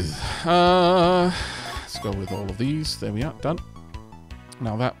play with. Let's go with all of these. There we are, done.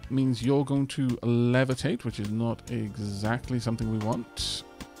 Now that means you're going to levitate, which is not exactly something we want.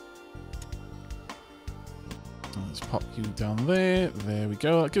 Let's pop you down there. There we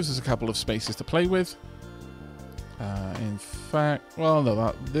go. That gives us a couple of spaces to play with. In fact, well,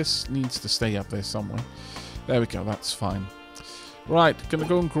 no, this needs to stay up there somewhere. There we go, that's fine. Right, gonna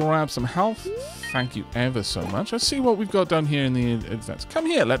go and grab some health. Thank you ever so much. Let's see what we've got down here in the advance. Come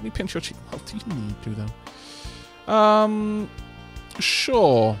here, let me pinch your cheek. What do you need to, though?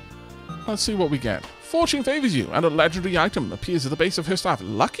 Sure. Let's see what we get. Fortune favors you, and a legendary item appears at the base of her staff.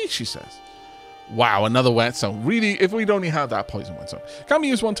 Lucky, she says. Wow, another wet zone. Really, if we'd only had that poison wet zone. Can be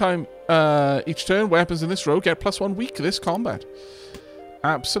used one time each turn. Weapons in this row get +1 weak this combat.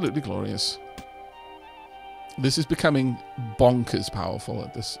 Absolutely glorious. This is becoming bonkers powerful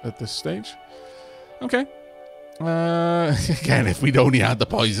at this stage. Okay. Again, if we'd only had the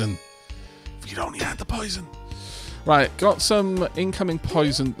poison. If we'd only had the poison. Right, got some incoming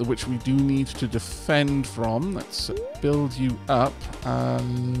poison which we do need to defend from. Let's build you up.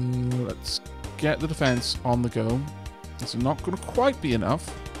 Let's get the defense on the go. It's not going to quite be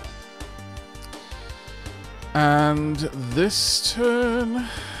enough. And this turn,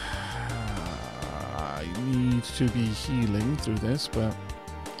 I need to be healing through this, but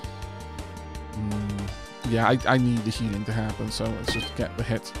yeah, I need the healing to happen, so let's just get the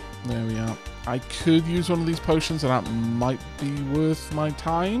hit. There we are. I could use one of these potions, and that might be worth my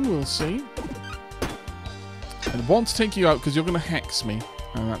time. We'll see. I want to take you out because you're going to hex me.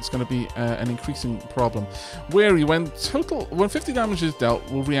 And that's going to be an increasing problem. Wary, when 50 damage is dealt,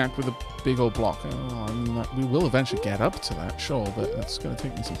 we'll react with a big old block. Oh, I mean, we will eventually get up to that, sure, but it's going to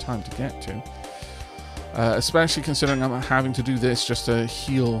take me some time to get to. Especially considering I'm having to do this just to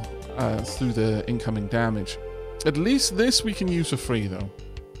heal through the incoming damage. At least this we can use for free, though.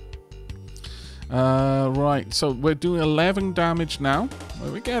 Right, so we're doing 11 damage now.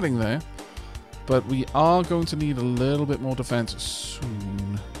 Well, we're getting there. But we are going to need a little bit more defense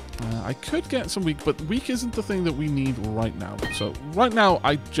soon. I could get some weak, but weak isn't the thing that we need right now. So right now,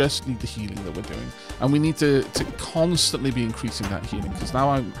 I just need the healing that we're doing. And we need to constantly be increasing that healing, because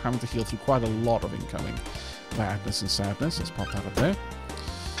now I'm having to heal through quite a lot of incoming badness and sadness. Let's pop that up there.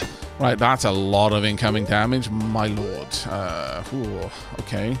 Right, that's a lot of incoming damage, my lord. Ooh,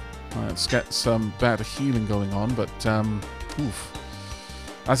 okay. Let's get some better healing going on, but oof.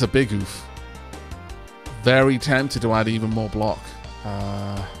 That's a big oof. Very tempted to add even more block.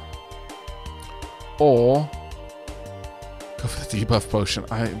 Or go for the debuff potion.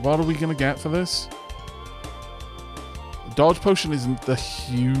 What are we going to get for this? Dodge potion isn't the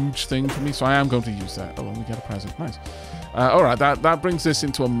huge thing for me, so I am going to use that. Oh, and we get a present. Nice. Alright, that brings this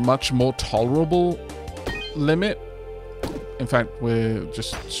into a much more tolerable limit. In fact, we're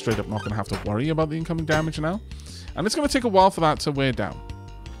just straight up not going to have to worry about the incoming damage now. And it's going to take a while for that to wear down.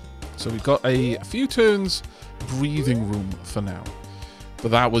 So we've got a few turns breathing room for now.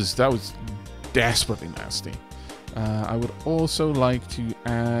 But that was desperately nasty. I would also like to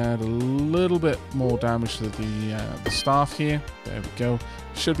add a little bit more damage to the staff here. There we go.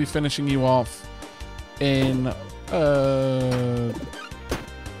 Should be finishing you off in 2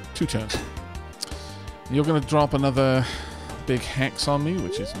 turns. You're going to drop another big hex on me,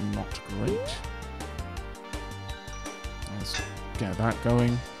 which is not great. Let's get that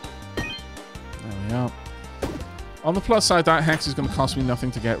going. There we are. On the plus side, that hex is going to cost me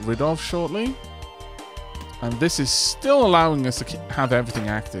nothing to get rid of shortly. And this is still allowing us to have everything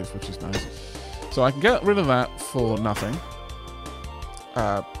active, which is nice. So I can get rid of that for nothing.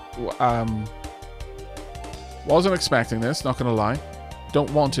 Wasn't expecting this, not going to lie. Don't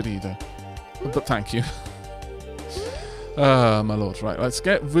want it either. But thank you. My lord. Right, let's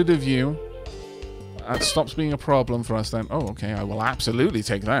get rid of you. That stops being a problem for us then. Oh, okay, I will absolutely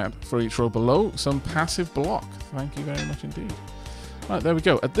take that. For each row below, some passive block. Thank you very much indeed. Right, there we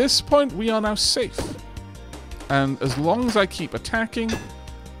go. At this point, we are now safe. And as long as I keep attacking,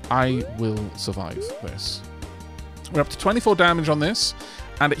 I will survive this. We're up to 24 damage on this,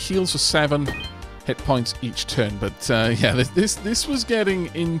 and it heals for 7 hit points each turn. But yeah, this was getting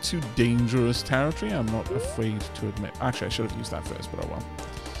into dangerous territory, I'm not afraid to admit. Actually, I should have used that first, but oh well.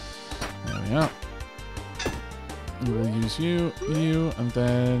 There we are. We'll use you, and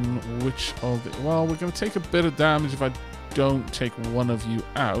then which of the... Well, we're going to take a bit of damage if I don't take one of you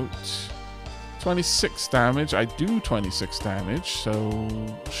out. 26 damage. I do 26 damage, so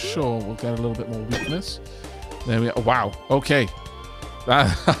sure, we'll get a little bit more weakness. There we are. Wow. Okay.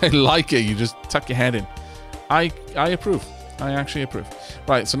 I like it. You just tuck your head in. I approve. I actually approve.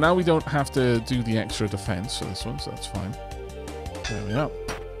 Right, so now we don't have to do the extra defense for this one, so that's fine. There we are.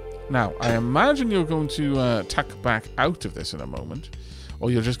 Now, I imagine you're going to tuck back out of this in a moment,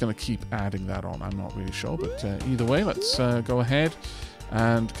 or you're just going to keep adding that on. I'm not really sure, but either way, let's go ahead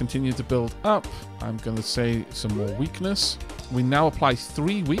and continue to build up. I'm going to say some more weakness. We now apply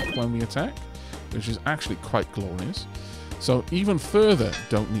 3 weak when we attack, which is actually quite glorious. So even further,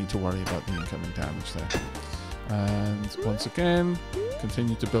 don't need to worry about the incoming damage there. And once again,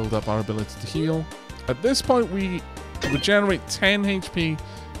 continue to build up our ability to heal. At this point, we regenerate 10 HP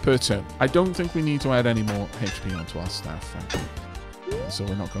per turn. I don't think we need to add any more HP onto our staff, frankly. So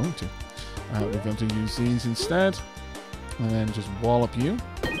we're not going to. We're going to use these instead. And then just wallop you.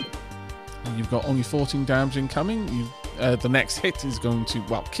 And you've got only 14 damage incoming. The next hit is going to,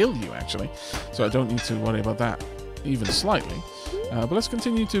 well, kill you, actually. So I don't need to worry about that even slightly. But let's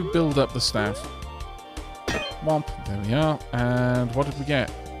continue to build up the staff. Womp. There we are. And what did we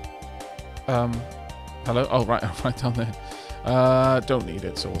get? Hello? Oh, right down there. Don't need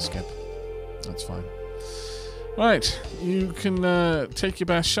it, so we'll skip. That's fine. Right. You can take your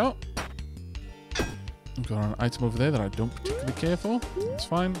best shot. I've got an item over there that I don't particularly care for. That's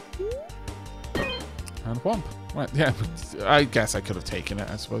fine. And whomp. Right, yeah, I guess I could have taken it,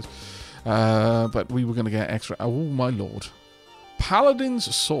 I suppose. But we were going to get extra... Oh, my lord.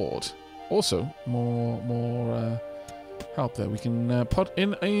 Paladin's Sword. Also, more help there. We can put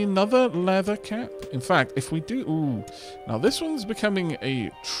in another leather cap. In fact, if we do... Ooh. Now, this one's becoming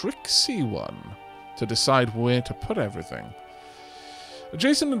a tricksy one to decide where to put everything.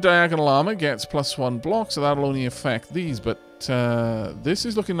 Adjacent and diagonal armor gets +1 block, so that'll only affect these. But this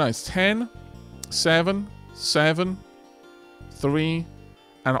is looking nice. 10, 7, 7, 3,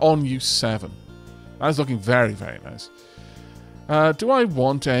 and on use 7. That's looking very, very nice. Do I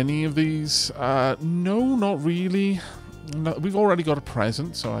want any of these? No, not really. No, we've already got a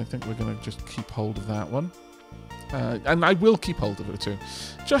present, so I think we're going to just keep hold of that one. And I will keep hold of it too,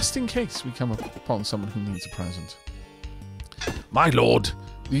 just in case we come upon someone who needs a present. My lord,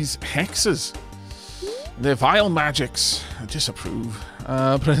 these hexes. They're vile magics. I disapprove.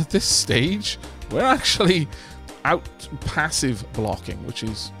 But at this stage, we're actually out passive blocking, which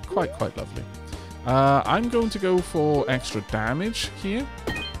is quite lovely. I'm going to go for extra damage here.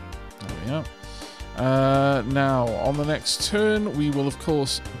 There we are. Now, on the next turn, we will, of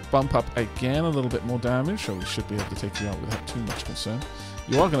course, bump up again a little bit more damage, so we should be able to take you out without too much concern.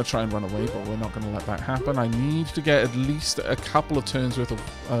 You are going to try and run away, but we're not going to let that happen. I need to get at least a couple of turns worth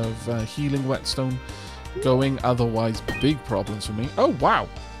of healing whetstone going, otherwise big problems for me. Oh, wow.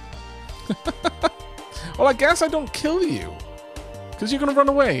 Well, I guess I don't kill you, because you're going to run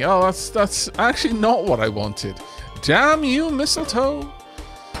away. Oh, that's actually not what I wanted. Damn you, mistletoe.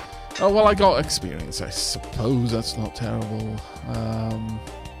 Oh, well, I got experience. I suppose that's not terrible.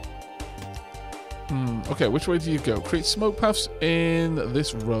 Okay, which way do you go? Create smoke puffs in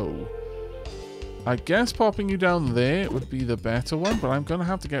this row. I guess popping you down there would be the better one, but I'm going to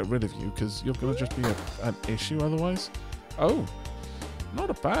have to get rid of you because you're going to just be an issue otherwise. Oh. Not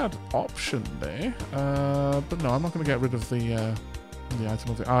a bad option there. But no, I'm not going to get rid of the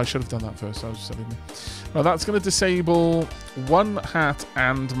item of it. Oh, I should have done that first. I was silly me. Now that's going to disable one hat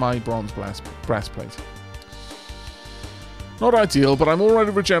and my bronze breastplate. Not ideal, but I'm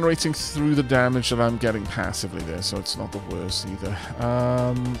already regenerating through the damage that I'm getting passively there, so it's not the worst either.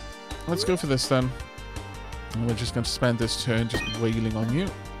 Let's go for this then. And we're just going to spend this turn just wailing on you.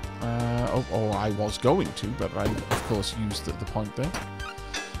 Oh, I was going to, but I, of course, used the point there.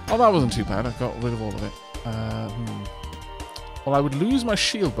 Oh, that wasn't too bad. I got rid of all of it. Well, I would lose my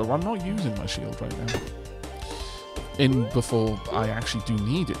shield, but I'm not using my shield right now. Before I actually do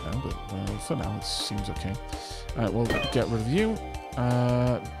need it now, but for now it seems okay. We'll get rid of you.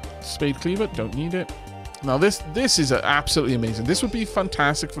 Spade Cleaver, don't need it. Now this is absolutely amazing. This would be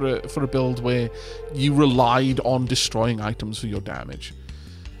fantastic for a build where you relied on destroying items for your damage.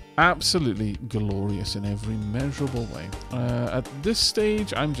 Absolutely glorious in every measurable way. At this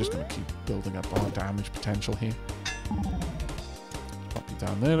stage, I'm just going to keep building up our damage potential here. Pop you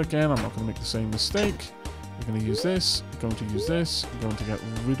down there again. I'm not going to make the same mistake. We're going to use this. We're going to use this. We're going to get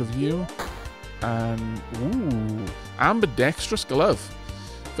rid of you. And, ooh, ambidextrous glove.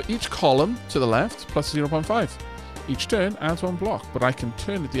 For each column to the left, plus 0.5. Each turn adds 1 block, but I can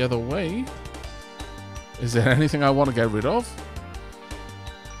turn it the other way. Is there anything I want to get rid of?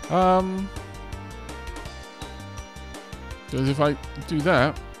 Because if I do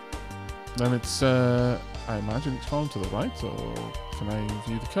that, then it's, I imagine each column to the right, so can I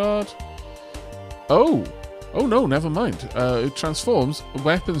view the card? Oh! Oh no, never mind. It transforms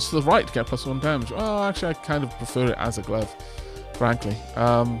weapons to the right to get +1 damage. Oh, actually, I kind of prefer it as a glove, frankly.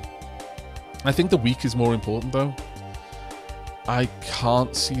 I think the weak is more important, though. I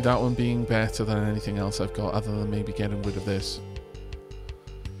can't see that one being better than anything else I've got, other than maybe getting rid of this.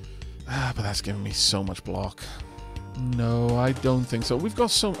 But that's giving me so much block. No, I don't think so. We've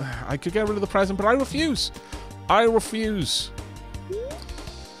got so... I could get rid of the present, but I refuse. I refuse.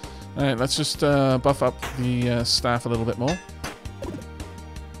 Alright, let's just buff up the staff a little bit more.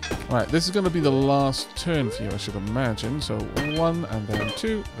 Alright, this is going to be the last turn for you, I should imagine. So 1 and then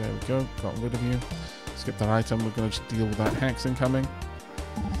 2. There we go. Got rid of you. Skip that item. We're going to just deal with that hex incoming.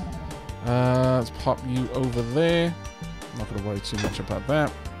 Let's pop you over there. I'm not going to worry too much about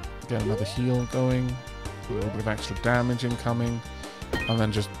that. Get another heal going. A little bit of extra damage incoming. And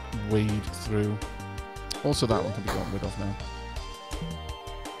then just wade through. Also, that one can be gotten rid of now.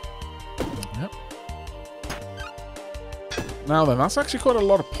 Yep. Now then, that's actually quite a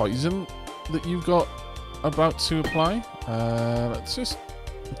lot of poison that you've got about to apply. Let's just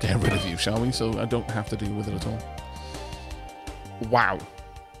get rid of you, shall we? So I don't have to deal with it at all. Wow.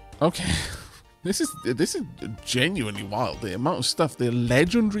 Okay. This is genuinely wild. The amount of stuff, the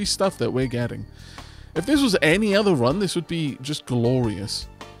legendary stuff that we're getting. If this was any other run, this would be just glorious.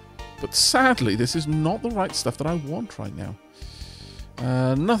 But sadly, this is not the right stuff that I want right now.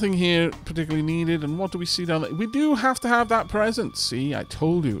 Nothing here particularly needed. And what do we see down there? We do have to have that present. See, I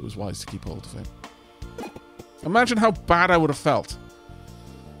told you it was wise to keep hold of it. Imagine how bad I would have felt.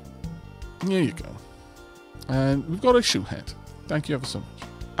 There you go. And we've got a shoe head. Thank you ever so much.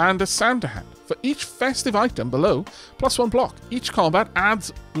 And a Santa hat. For each festive item below, +1 block. Each combat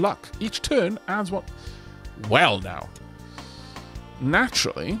adds luck. Each turn adds 1. Well, now.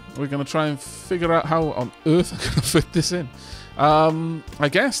 Naturally, we're going to try and figure out how on earth I'm going to fit this in. I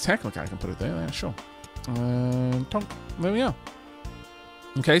guess technically I can put it there. Yeah, sure. Tonk. There we are.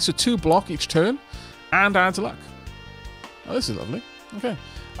 Okay, so 2 block each turn and adds luck. Oh, this is lovely. Okay.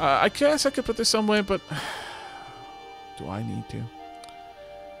 I guess I could put this somewhere, but do I need to?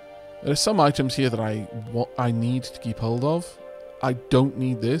 There are some items here that I need to keep hold of. I don't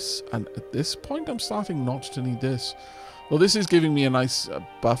need this, and at this point I'm starting not to need this. Well, this is giving me a nice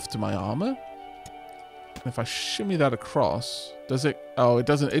buff to my armor. If I shimmy that across, does it? Oh, it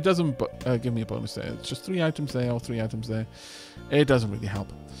doesn't. It doesn't give me a bonus there. It's just 3 items there or 3 items there. It doesn't really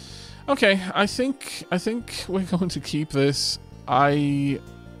help. Okay, I think we're going to keep this. I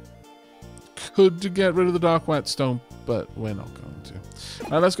could get rid of the dark whetstone, but we're not going to.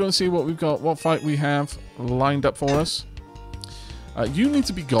 Now let's go and see what we've got, what fight we have lined up for us. You need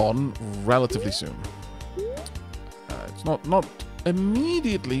to be gone relatively soon. It's not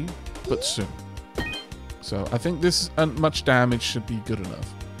immediately, but soon. So I think this much damage should be good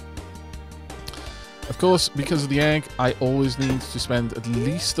enough. Of course, because of the egg, I always need to spend at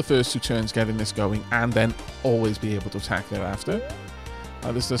least the first 2 turns getting this going, and then always be able to attack thereafter.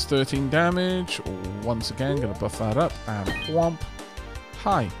 This does 13 damage. Once again, going to buff that up. And whomp.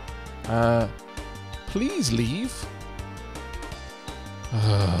 Hi. Please leave.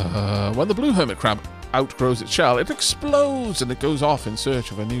 When the blue hermit crab outgrows its shell, it explodes and it goes off in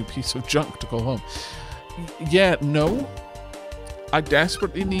search of a new piece of junk to go home. Yeah, no. I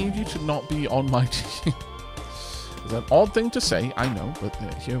desperately need you to not be on my team. It's an odd thing to say, I know, but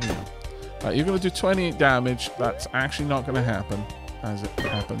here we are. Right, you're going to do 28 damage. That's actually not going to happen. As it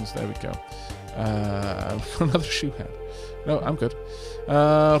happens, there we go. Another shoe head. No, I'm good.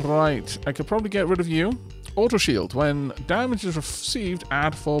 Right, I could probably get rid of you. Auto shield. When damage is received,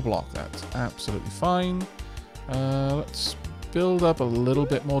 add 4 block. That's absolutely fine. Let's build up a little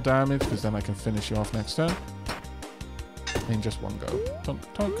bit more damage, because then I can finish you off next turn. In just one go. Tunk,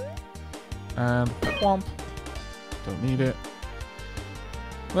 tunk. And whomp. Don't need it.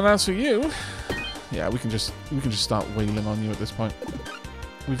 Then as for you, yeah, we can just start wailing on you at this point.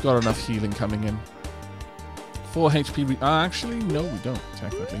 We've got enough healing coming in. 4 HP. Actually, no, we don't.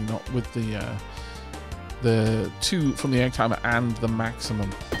 Technically, not with the 2 from the egg timer and the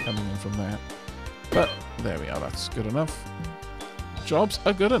maximum coming in from there. But there we are. That's good enough. Jobs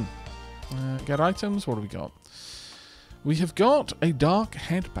are good. Get items. What do we got? We have got a dark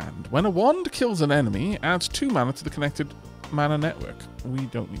headband. When a wand kills an enemy, adds 2 mana to the connected mana network. We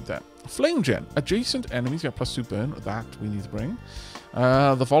don't need that. Flame Gen. Adjacent enemies get +2 burn. That we need to bring.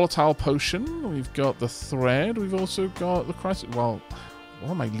 The volatile potion. We've got the thread. We've also got the crisis. Well, what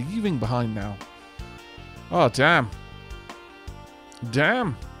am I leaving behind now? Oh, damn.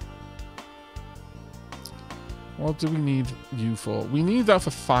 Damn. What do we need you for? We need that for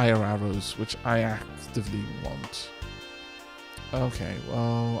fire arrows, which I actively want. Okay,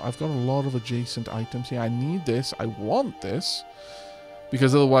 well, I've got a lot of adjacent items here. I need this. I want this.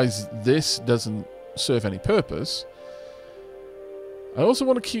 Because otherwise this doesn't serve any purpose. I also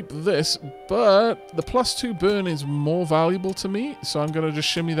want to keep this, but the +2 burn is more valuable to me. So I'm going to just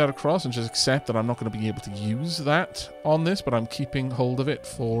shimmy that across and just accept that I'm not going to be able to use that on this. But I'm keeping hold of it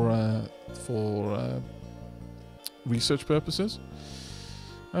for research purposes.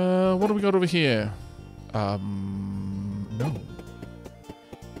 What do we got over here? No.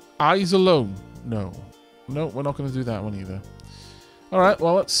 Eyes alone. No. No, we're not going to do that one either. Alright,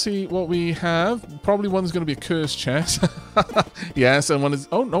 well, let's see what we have. Probably one's going to be a cursed chest. Yes, and one is...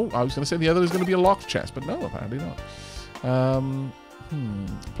 Oh, no, I was going to say the other is going to be a locked chest, but no, apparently not.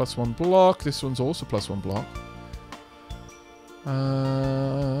 +1 block. This one's also +1 block.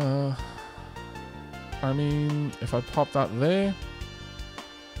 I mean, if I pop that there...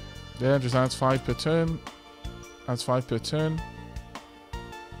 Yeah, just adds 5 per turn. Adds 5 per turn.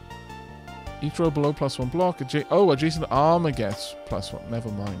 Each row below +1 block. Adjacent armor gets +1. Never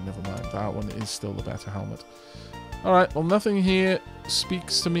mind, never mind. That one is still the better helmet. Alright, well, nothing here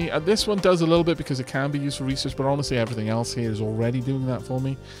speaks to me. This one does a little bit because it can be used for research, but honestly, everything else here is already doing that for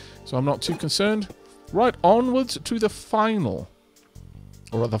me. So I'm not too concerned. Right, onwards to the final.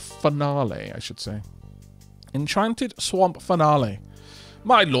 Or the finale, I should say. Enchanted Swamp Finale.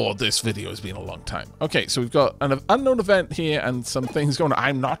 My lord, this video has been a long time. Okay, so we've got an unknown event here and some things going on.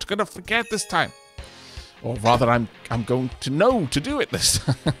 I'm not going to forget this time. Or rather, I'm going to know to do it this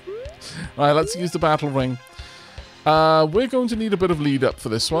time. Alright, let's use the battle ring. We're going to need a bit of lead up for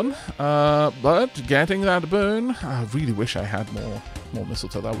this one. But getting that burn, I really wish I had more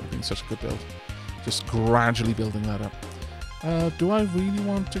mistletoe. That would have been such a good build. Just gradually building that up. Do I really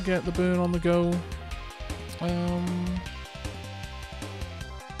want to get the burn on the go?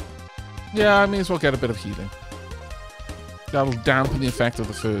 Yeah, I may as well get a bit of healing. That'll dampen the effect of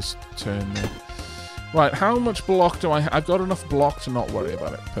the first turn there. Right, how much block do I have? I've got enough block to not worry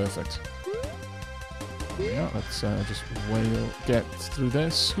about it. Perfect. Yeah, let's just get through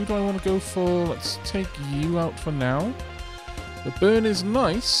this. Who do I want to go for? Let's take you out for now. The burn is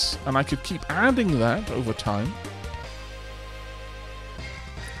nice, and I could keep adding that over time.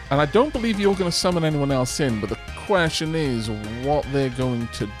 And I don't believe you're going to summon anyone else in, but the question is what they're going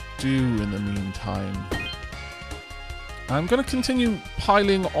to do in the meantime. I'm going to continue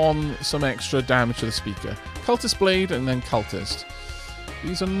piling on some extra damage to the speaker. Cultist Blade and then Cultist.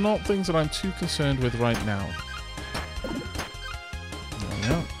 These are not things that I'm too concerned with right now. There we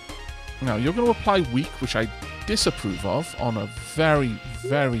go. Now, you're going to apply Weak, which I disapprove of, on a very,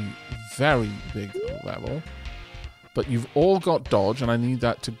 very, very big level. But you've all got dodge, and I need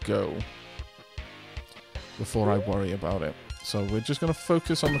that to go before I worry about it. So we're just going to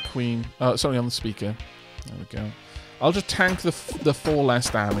focus on the queen. Sorry, on the speaker. There we go. I'll just tank the 4 less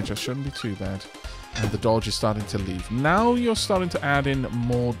damage. That shouldn't be too bad. And the dodge is starting to leave. Now you're starting to add in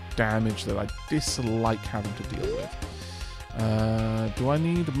more damage that I dislike having to deal with. Do I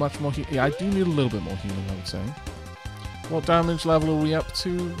need much more healing? Yeah, I do need a little bit more healing, I would say. What damage level are we up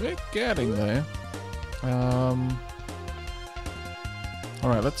to? We're getting there.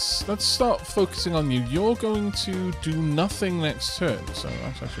 Alright, let's start focusing on you. You're going to do nothing next turn, so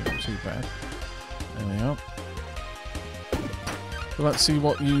that's actually not too bad. There we are. So let's see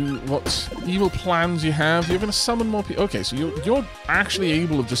what evil plans you have. You're going to summon more people. Okay, so you're actually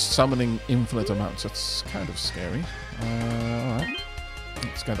able of just summoning infinite amounts. That's kind of scary. Alright.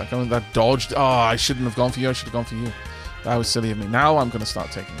 Let's get that going. That dodged. Oh, I shouldn't have gone for you. I should have gone for you. That was silly of me. Now I'm going to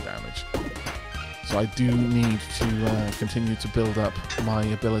start taking damage. So I do need to continue to build up my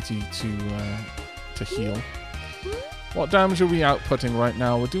ability to heal. What damage are we outputting right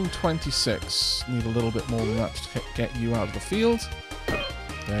now? We're doing 26. Need a little bit more than that to get you out of the field.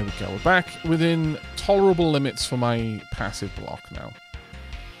 There we go. We're back within tolerable limits for my passive block now.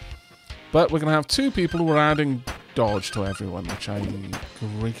 But we're going to have two people who are adding dodge to everyone, which I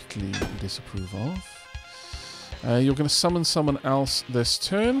greatly disapprove of. You're going to summon someone else this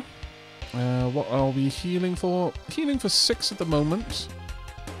turn. What are we healing for? Healing for 6 at the moment.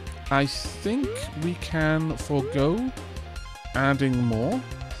 I think we can forego adding more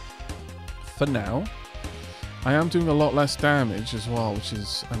for now. I am doing a lot less damage as well, which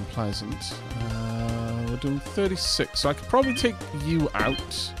is unpleasant. We're doing 36, so I could probably take you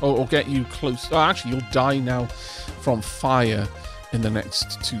out, or get you close. Oh, actually, you'll die now from fire in the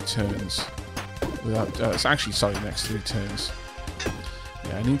next 2 turns. Without, actually, sorry, next 3 turns.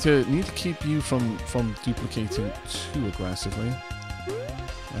 Yeah, I need to keep you from duplicating too aggressively.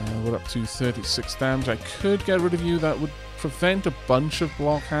 We're up to 36 damage. I could get rid of you. That would prevent a bunch of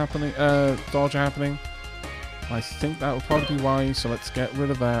dodge happening. I think that would probably be wise, so let's get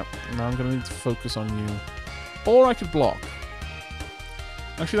rid of that. Now I'm going to need to focus on you. Or I could block.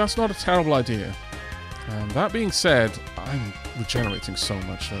 Actually, that's not a terrible idea. That being said, I'm regenerating so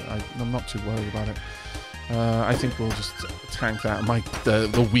much that I'm not too worried about it. I think we'll just tank that.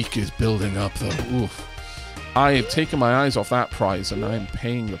 The weak is building up, though. Oof. I have taken my eyes off that prize, and I'm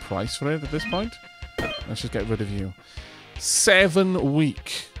paying the price for it at this point. Let's just get rid of you. 7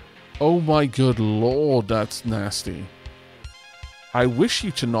 weak. Oh my good lord, that's nasty. I wish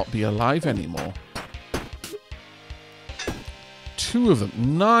you to not be alive anymore. 2 of them.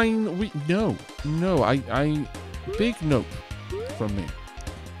 9 weak. No. Big nope from me.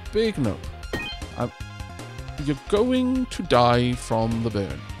 Big nope. You're going to die from the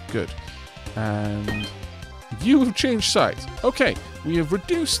burn. Good. And you have changed sides. Okay, we have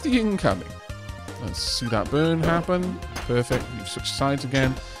reduced the incoming. Let's see that burn happen. Perfect. You've switched sides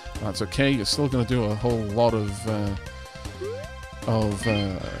again. That's okay. You're still going to do a whole lot of oh,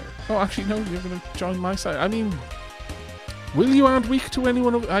 actually, no. You're going to join my side. I mean, will you add weak to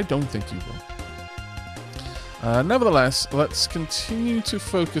anyone? I don't think you will. Nevertheless, let's continue to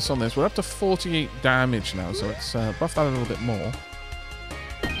focus on this. We're up to 48 damage now, so let's buff that a little bit more.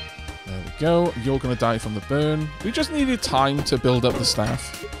 There we go. You're going to die from the burn. We just needed time to build up the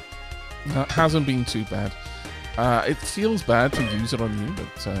staff. That hasn't been too bad. It feels bad to use it on you, but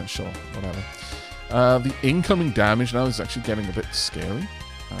sure, whatever. The incoming damage now is actually getting a bit scary.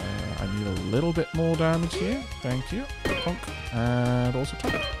 I need a little bit more damage here. Thank you. Punk. And also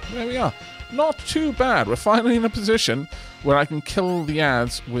target. There we are. Not too bad. We're finally in a position where I can kill the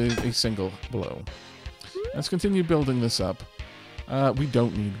ads with a single blow. Let's continue building this up. We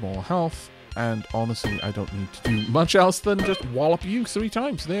don't need more health. And honestly, I don't need to do much else than just wallop you 3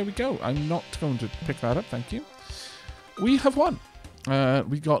 times. There we go. I'm not going to pick that up. Thank you. We have won.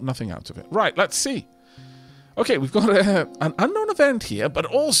 We got nothing out of it. Right, let's see. Okay, we've got an unknown event here, but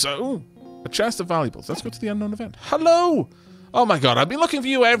also a chest of valuables. Let's go to the unknown event. Hello! Oh my god, I've been looking for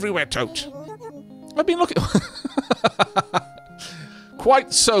you everywhere, Tote. I've been looking...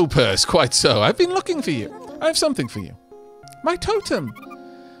 Quite so, Purse, quite so. I've been looking for you. I have something for you. My totem.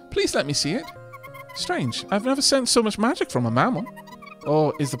 Please let me see it. Strange. I've never sensed so much magic from a mammal.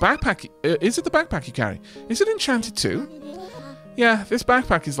 Or is the backpack... is it the backpack you carry? Is it enchanted too? Yeah, this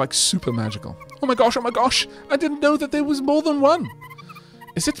backpack is like super magical. Oh my gosh, I didn't know that there was more than one.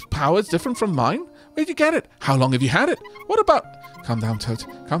 Is its powers different from mine? Where'd you get it? How long have you had it? What about... Calm down, Tote.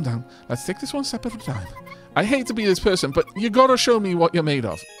 Calm down. Let's take this one step at a time. I hate to be this person, but you gotta show me what you're made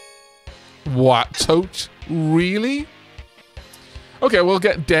of. What, Tote? Really? Okay, we'll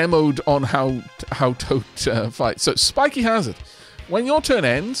get demoed on how Tote fights. So, Spiky Hazard. When your turn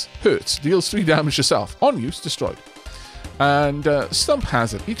ends, hurts. Deals 3 damage yourself. On use, destroyed. And Stump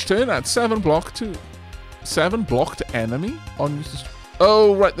Hazard. Each turn adds 7 block to enemy. On use, destroyed.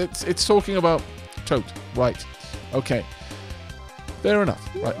 Oh, right. It's talking about Tote. Right. Okay. Fair enough.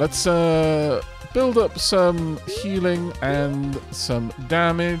 Right, let's build up some healing and some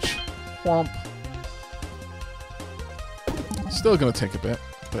damage. Whomp. Still going to take a bit,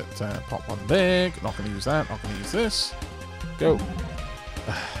 but pop one there. Not going to use that. Not going to use this. Go.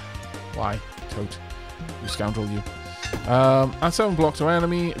 Why? Toad. You scoundrel, you. Add 7 block to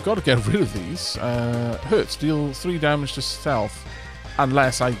enemy. Got to get rid of these. Hurts. Deal 3 damage to self.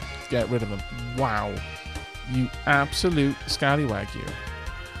 Unless I get rid of them. Wow. You absolute scallywag, you.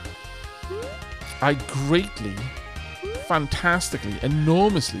 I greatly, fantastically,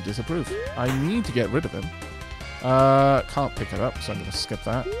 enormously disapprove. I need to get rid of him. Can't pick it up, so I'm going to skip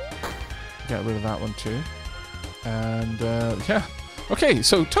that. Get rid of that one too. And, yeah. Okay,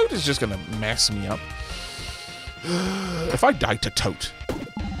 so Toad is just going to mess me up. If I die to Toad,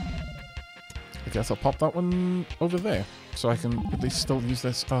 I guess I'll pop that one over there. So I can at least still use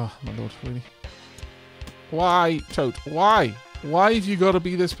this. Oh, my lord, really? Why, Toad? Why? Why have you got to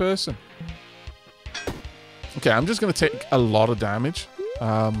be this person? Okay, I'm just going to take a lot of damage.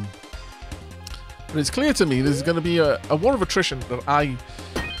 But it's clear to me there's going to be a war of attrition that I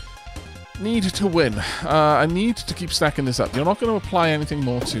need to win. I need to keep stacking this up. You're not going to apply anything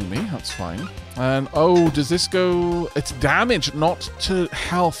more to me. That's fine. And, oh, does this go... It's damage, not to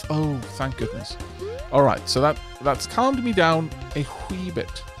health. Oh, thank goodness. All right, so that's calmed me down a wee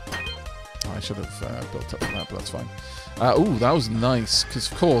bit. Oh, I should have built up for that, but that's fine. Ooh, that was nice,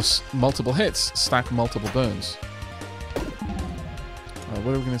 because, of course, multiple hits stack multiple burns.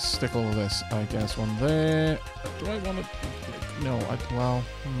 Where are we going to stick all of this? I guess one there. Do I want to... No, well...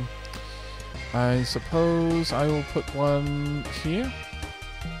 I suppose I will put one here.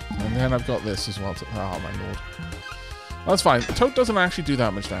 And then I've got this as well. Oh, my lord. That's fine. Toad doesn't actually do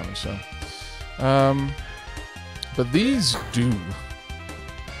that much damage, so... but these do.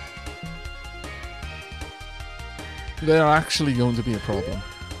 They're actually going to be a problem.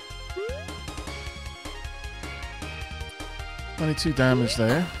 22 damage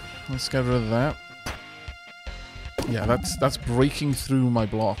there. Let's get rid of that. Yeah, that's breaking through my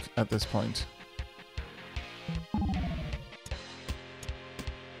block at this point.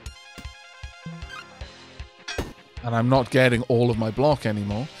 And I'm not getting all of my block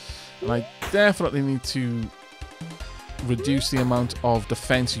anymore. And I definitely need to reduce the amount of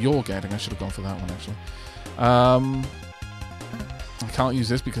defense you're getting. I should have gone for that one, actually. I can't use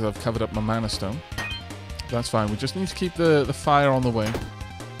this because I've covered up my mana stone. That's fine. We just need to keep the fire on the way.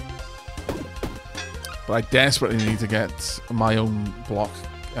 But I desperately need to get my own block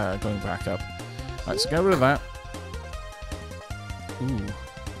going back up. Alright, so get rid of that. Ooh.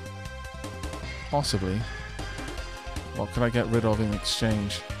 Possibly. What can I get rid of in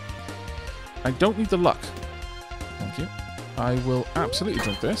exchange? I don't need the luck. Thank you. I will absolutely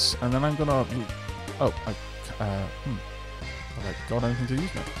drink this, and then I'm gonna... Oh, have I got anything to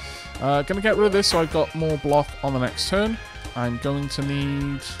use now? Gonna get rid of this so I've got more block on the next turn. I'm going to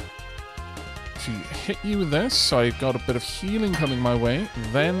need to hit you with this, so I've got a bit of healing coming my way,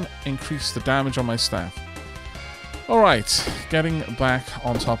 then increase the damage on my staff. Alright, getting back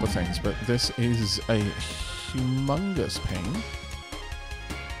on top of things, but this is a humongous pain.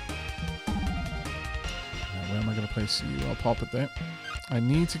 Where am I going to place you? I'll pop it there. I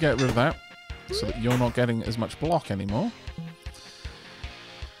need to get rid of that so that you're not getting as much block anymore.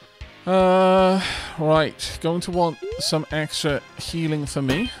 Right, going to want some extra healing for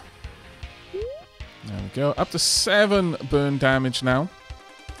me. There we go. Up to 7 burn damage now.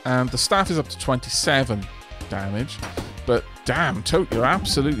 And the staff is up to 27 damage. But damn, Toad, you're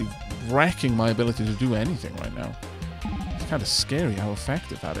absolutely wrecking my ability to do anything right now. It's kind of scary how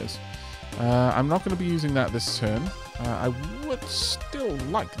effective that is. I'm not going to be using that this turn. I would still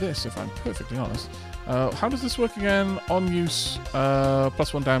like this, if I'm perfectly honest. How does this work again? On use,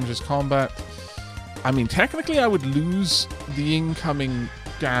 +1 damage is combat. I mean, technically I would lose the incoming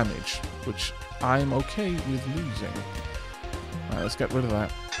damage, which I'm okay with losing. Alright, let's get rid of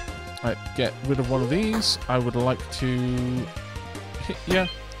that. Alright, get rid of one of these. I would like to hit ya.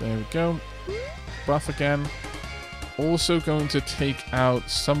 There we go. Buff again. Also going to take out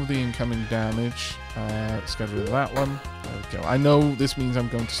some of the incoming damage. Let's get rid of that one. There we go. I know this means I'm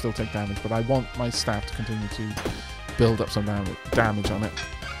going to still take damage, but I want my staff to continue to build up some damage on it.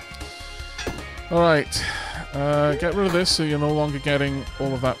 Alright. Get rid of this so you're no longer getting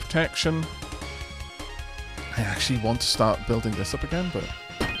all of that protection. I actually want to start building this up again, but...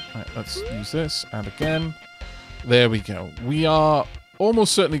 Alright, let's use this. And again. There we go. We are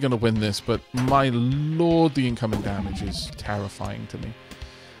almost certainly going to win this, but my lord, the incoming damage is terrifying to me.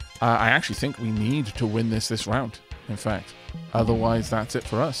 I actually think we need to win this round, in fact. Otherwise, that's it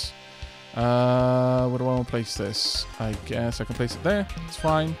for us. Where do I want to place this? I guess I can place it there. It's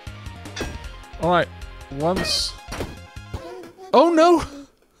fine. Alright. Once... Oh, no!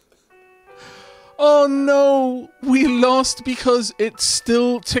 Oh no, we lost because it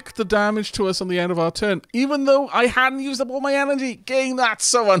still ticked the damage to us on the end of our turn, even though I hadn't used up all my energy. Game, that's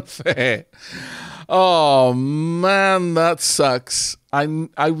so unfair. Oh man, that sucks. I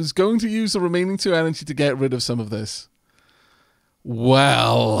was going to use the remaining 2 energy to get rid of some of this.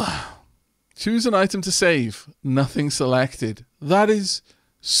 Well, choose an item to save. Nothing selected. That is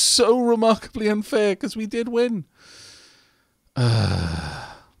so remarkably unfair because we did win.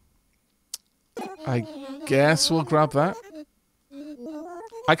 I guess we'll grab that.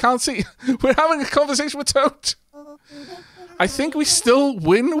 I can't see. We're having a conversation with Toad. I think we still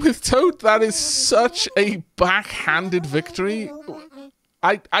win with Toad. That is such a backhanded victory.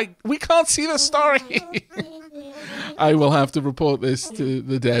 We can't see the story. I will have to report this to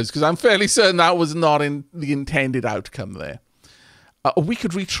the devs because I'm fairly certain that was not in the intended outcome there. We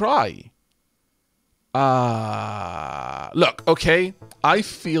could retry. Look, okay. I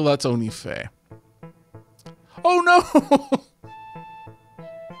feel that's only fair. Oh no!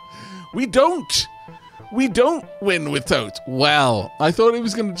 We don't win with Toad. Well, I thought it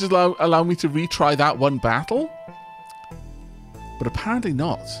was going to just allow me to retry that one battle. But apparently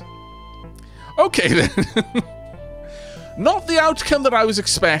not. Okay then. Not the outcome that I was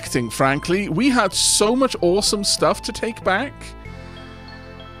expecting, frankly. We had so much awesome stuff to take back.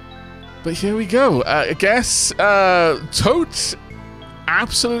 But here we go. I guess Toad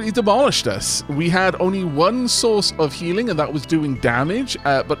absolutely demolished us. We had only one source of healing, and that was doing damage.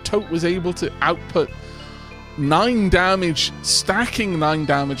 But Toad was able to output 9 damage, stacking 9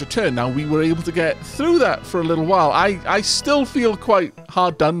 damage a turn. Now, we were able to get through that for a little while. I still feel quite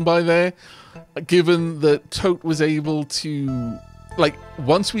hard done by there, given that Toad was able to... Like,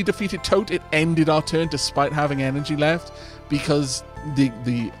 once we defeated Toad, it ended our turn despite having energy left, because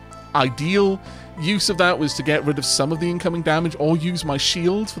the ideal use of that was to get rid of some of the incoming damage or use my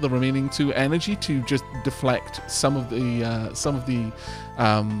shield for the remaining 2 energy to just deflect some of the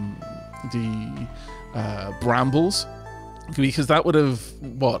brambles, because that would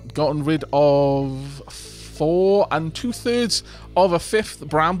have gotten rid of 4 2/3 of a 5th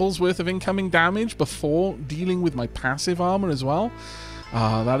bramble's worth of incoming damage before dealing with my passive armor as well.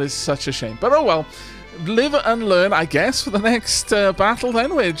 That is such a shame, but oh well. Live and learn, I guess. For the next battle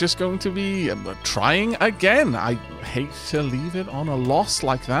then we're just going to be trying again. I hate to leave it on a loss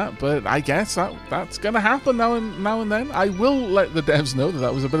like that, but I guess that's going to happen now and then. I will let the devs know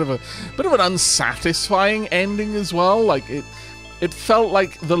that was a bit of an unsatisfying ending as well. Like it felt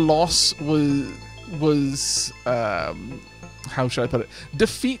like the loss was how should I put it?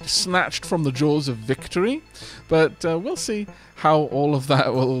 Defeat snatched from the jaws of victory. But we'll see how all of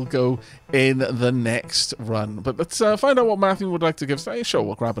that will go in the next run. But let's find out what Matthew would like to give us. Sure,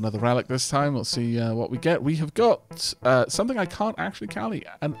 we'll grab another relic this time. We'll see what we get. We have got something I can't actually carry,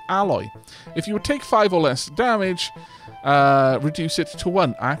 an alloy. If you would take 5 or less damage, reduce it to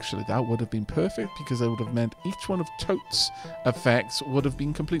 1. Actually, that would have been perfect, because that would have meant each one of Toad's effects would have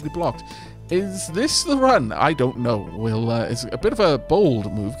been completely blocked. Is this the run? I don't know. It's a bit of a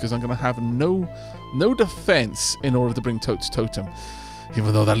bold move, because I'm going to have no defense in order to bring Toad's totem,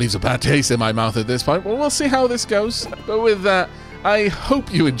 even though that leaves a bad taste in my mouth at this point. Well, we'll see how this goes. But with that, I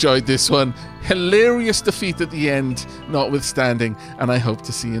hope you enjoyed this one. Hilarious defeat at the end, notwithstanding, and I hope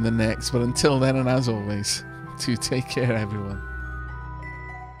to see you in the next. But until then, and as always, do take care, everyone.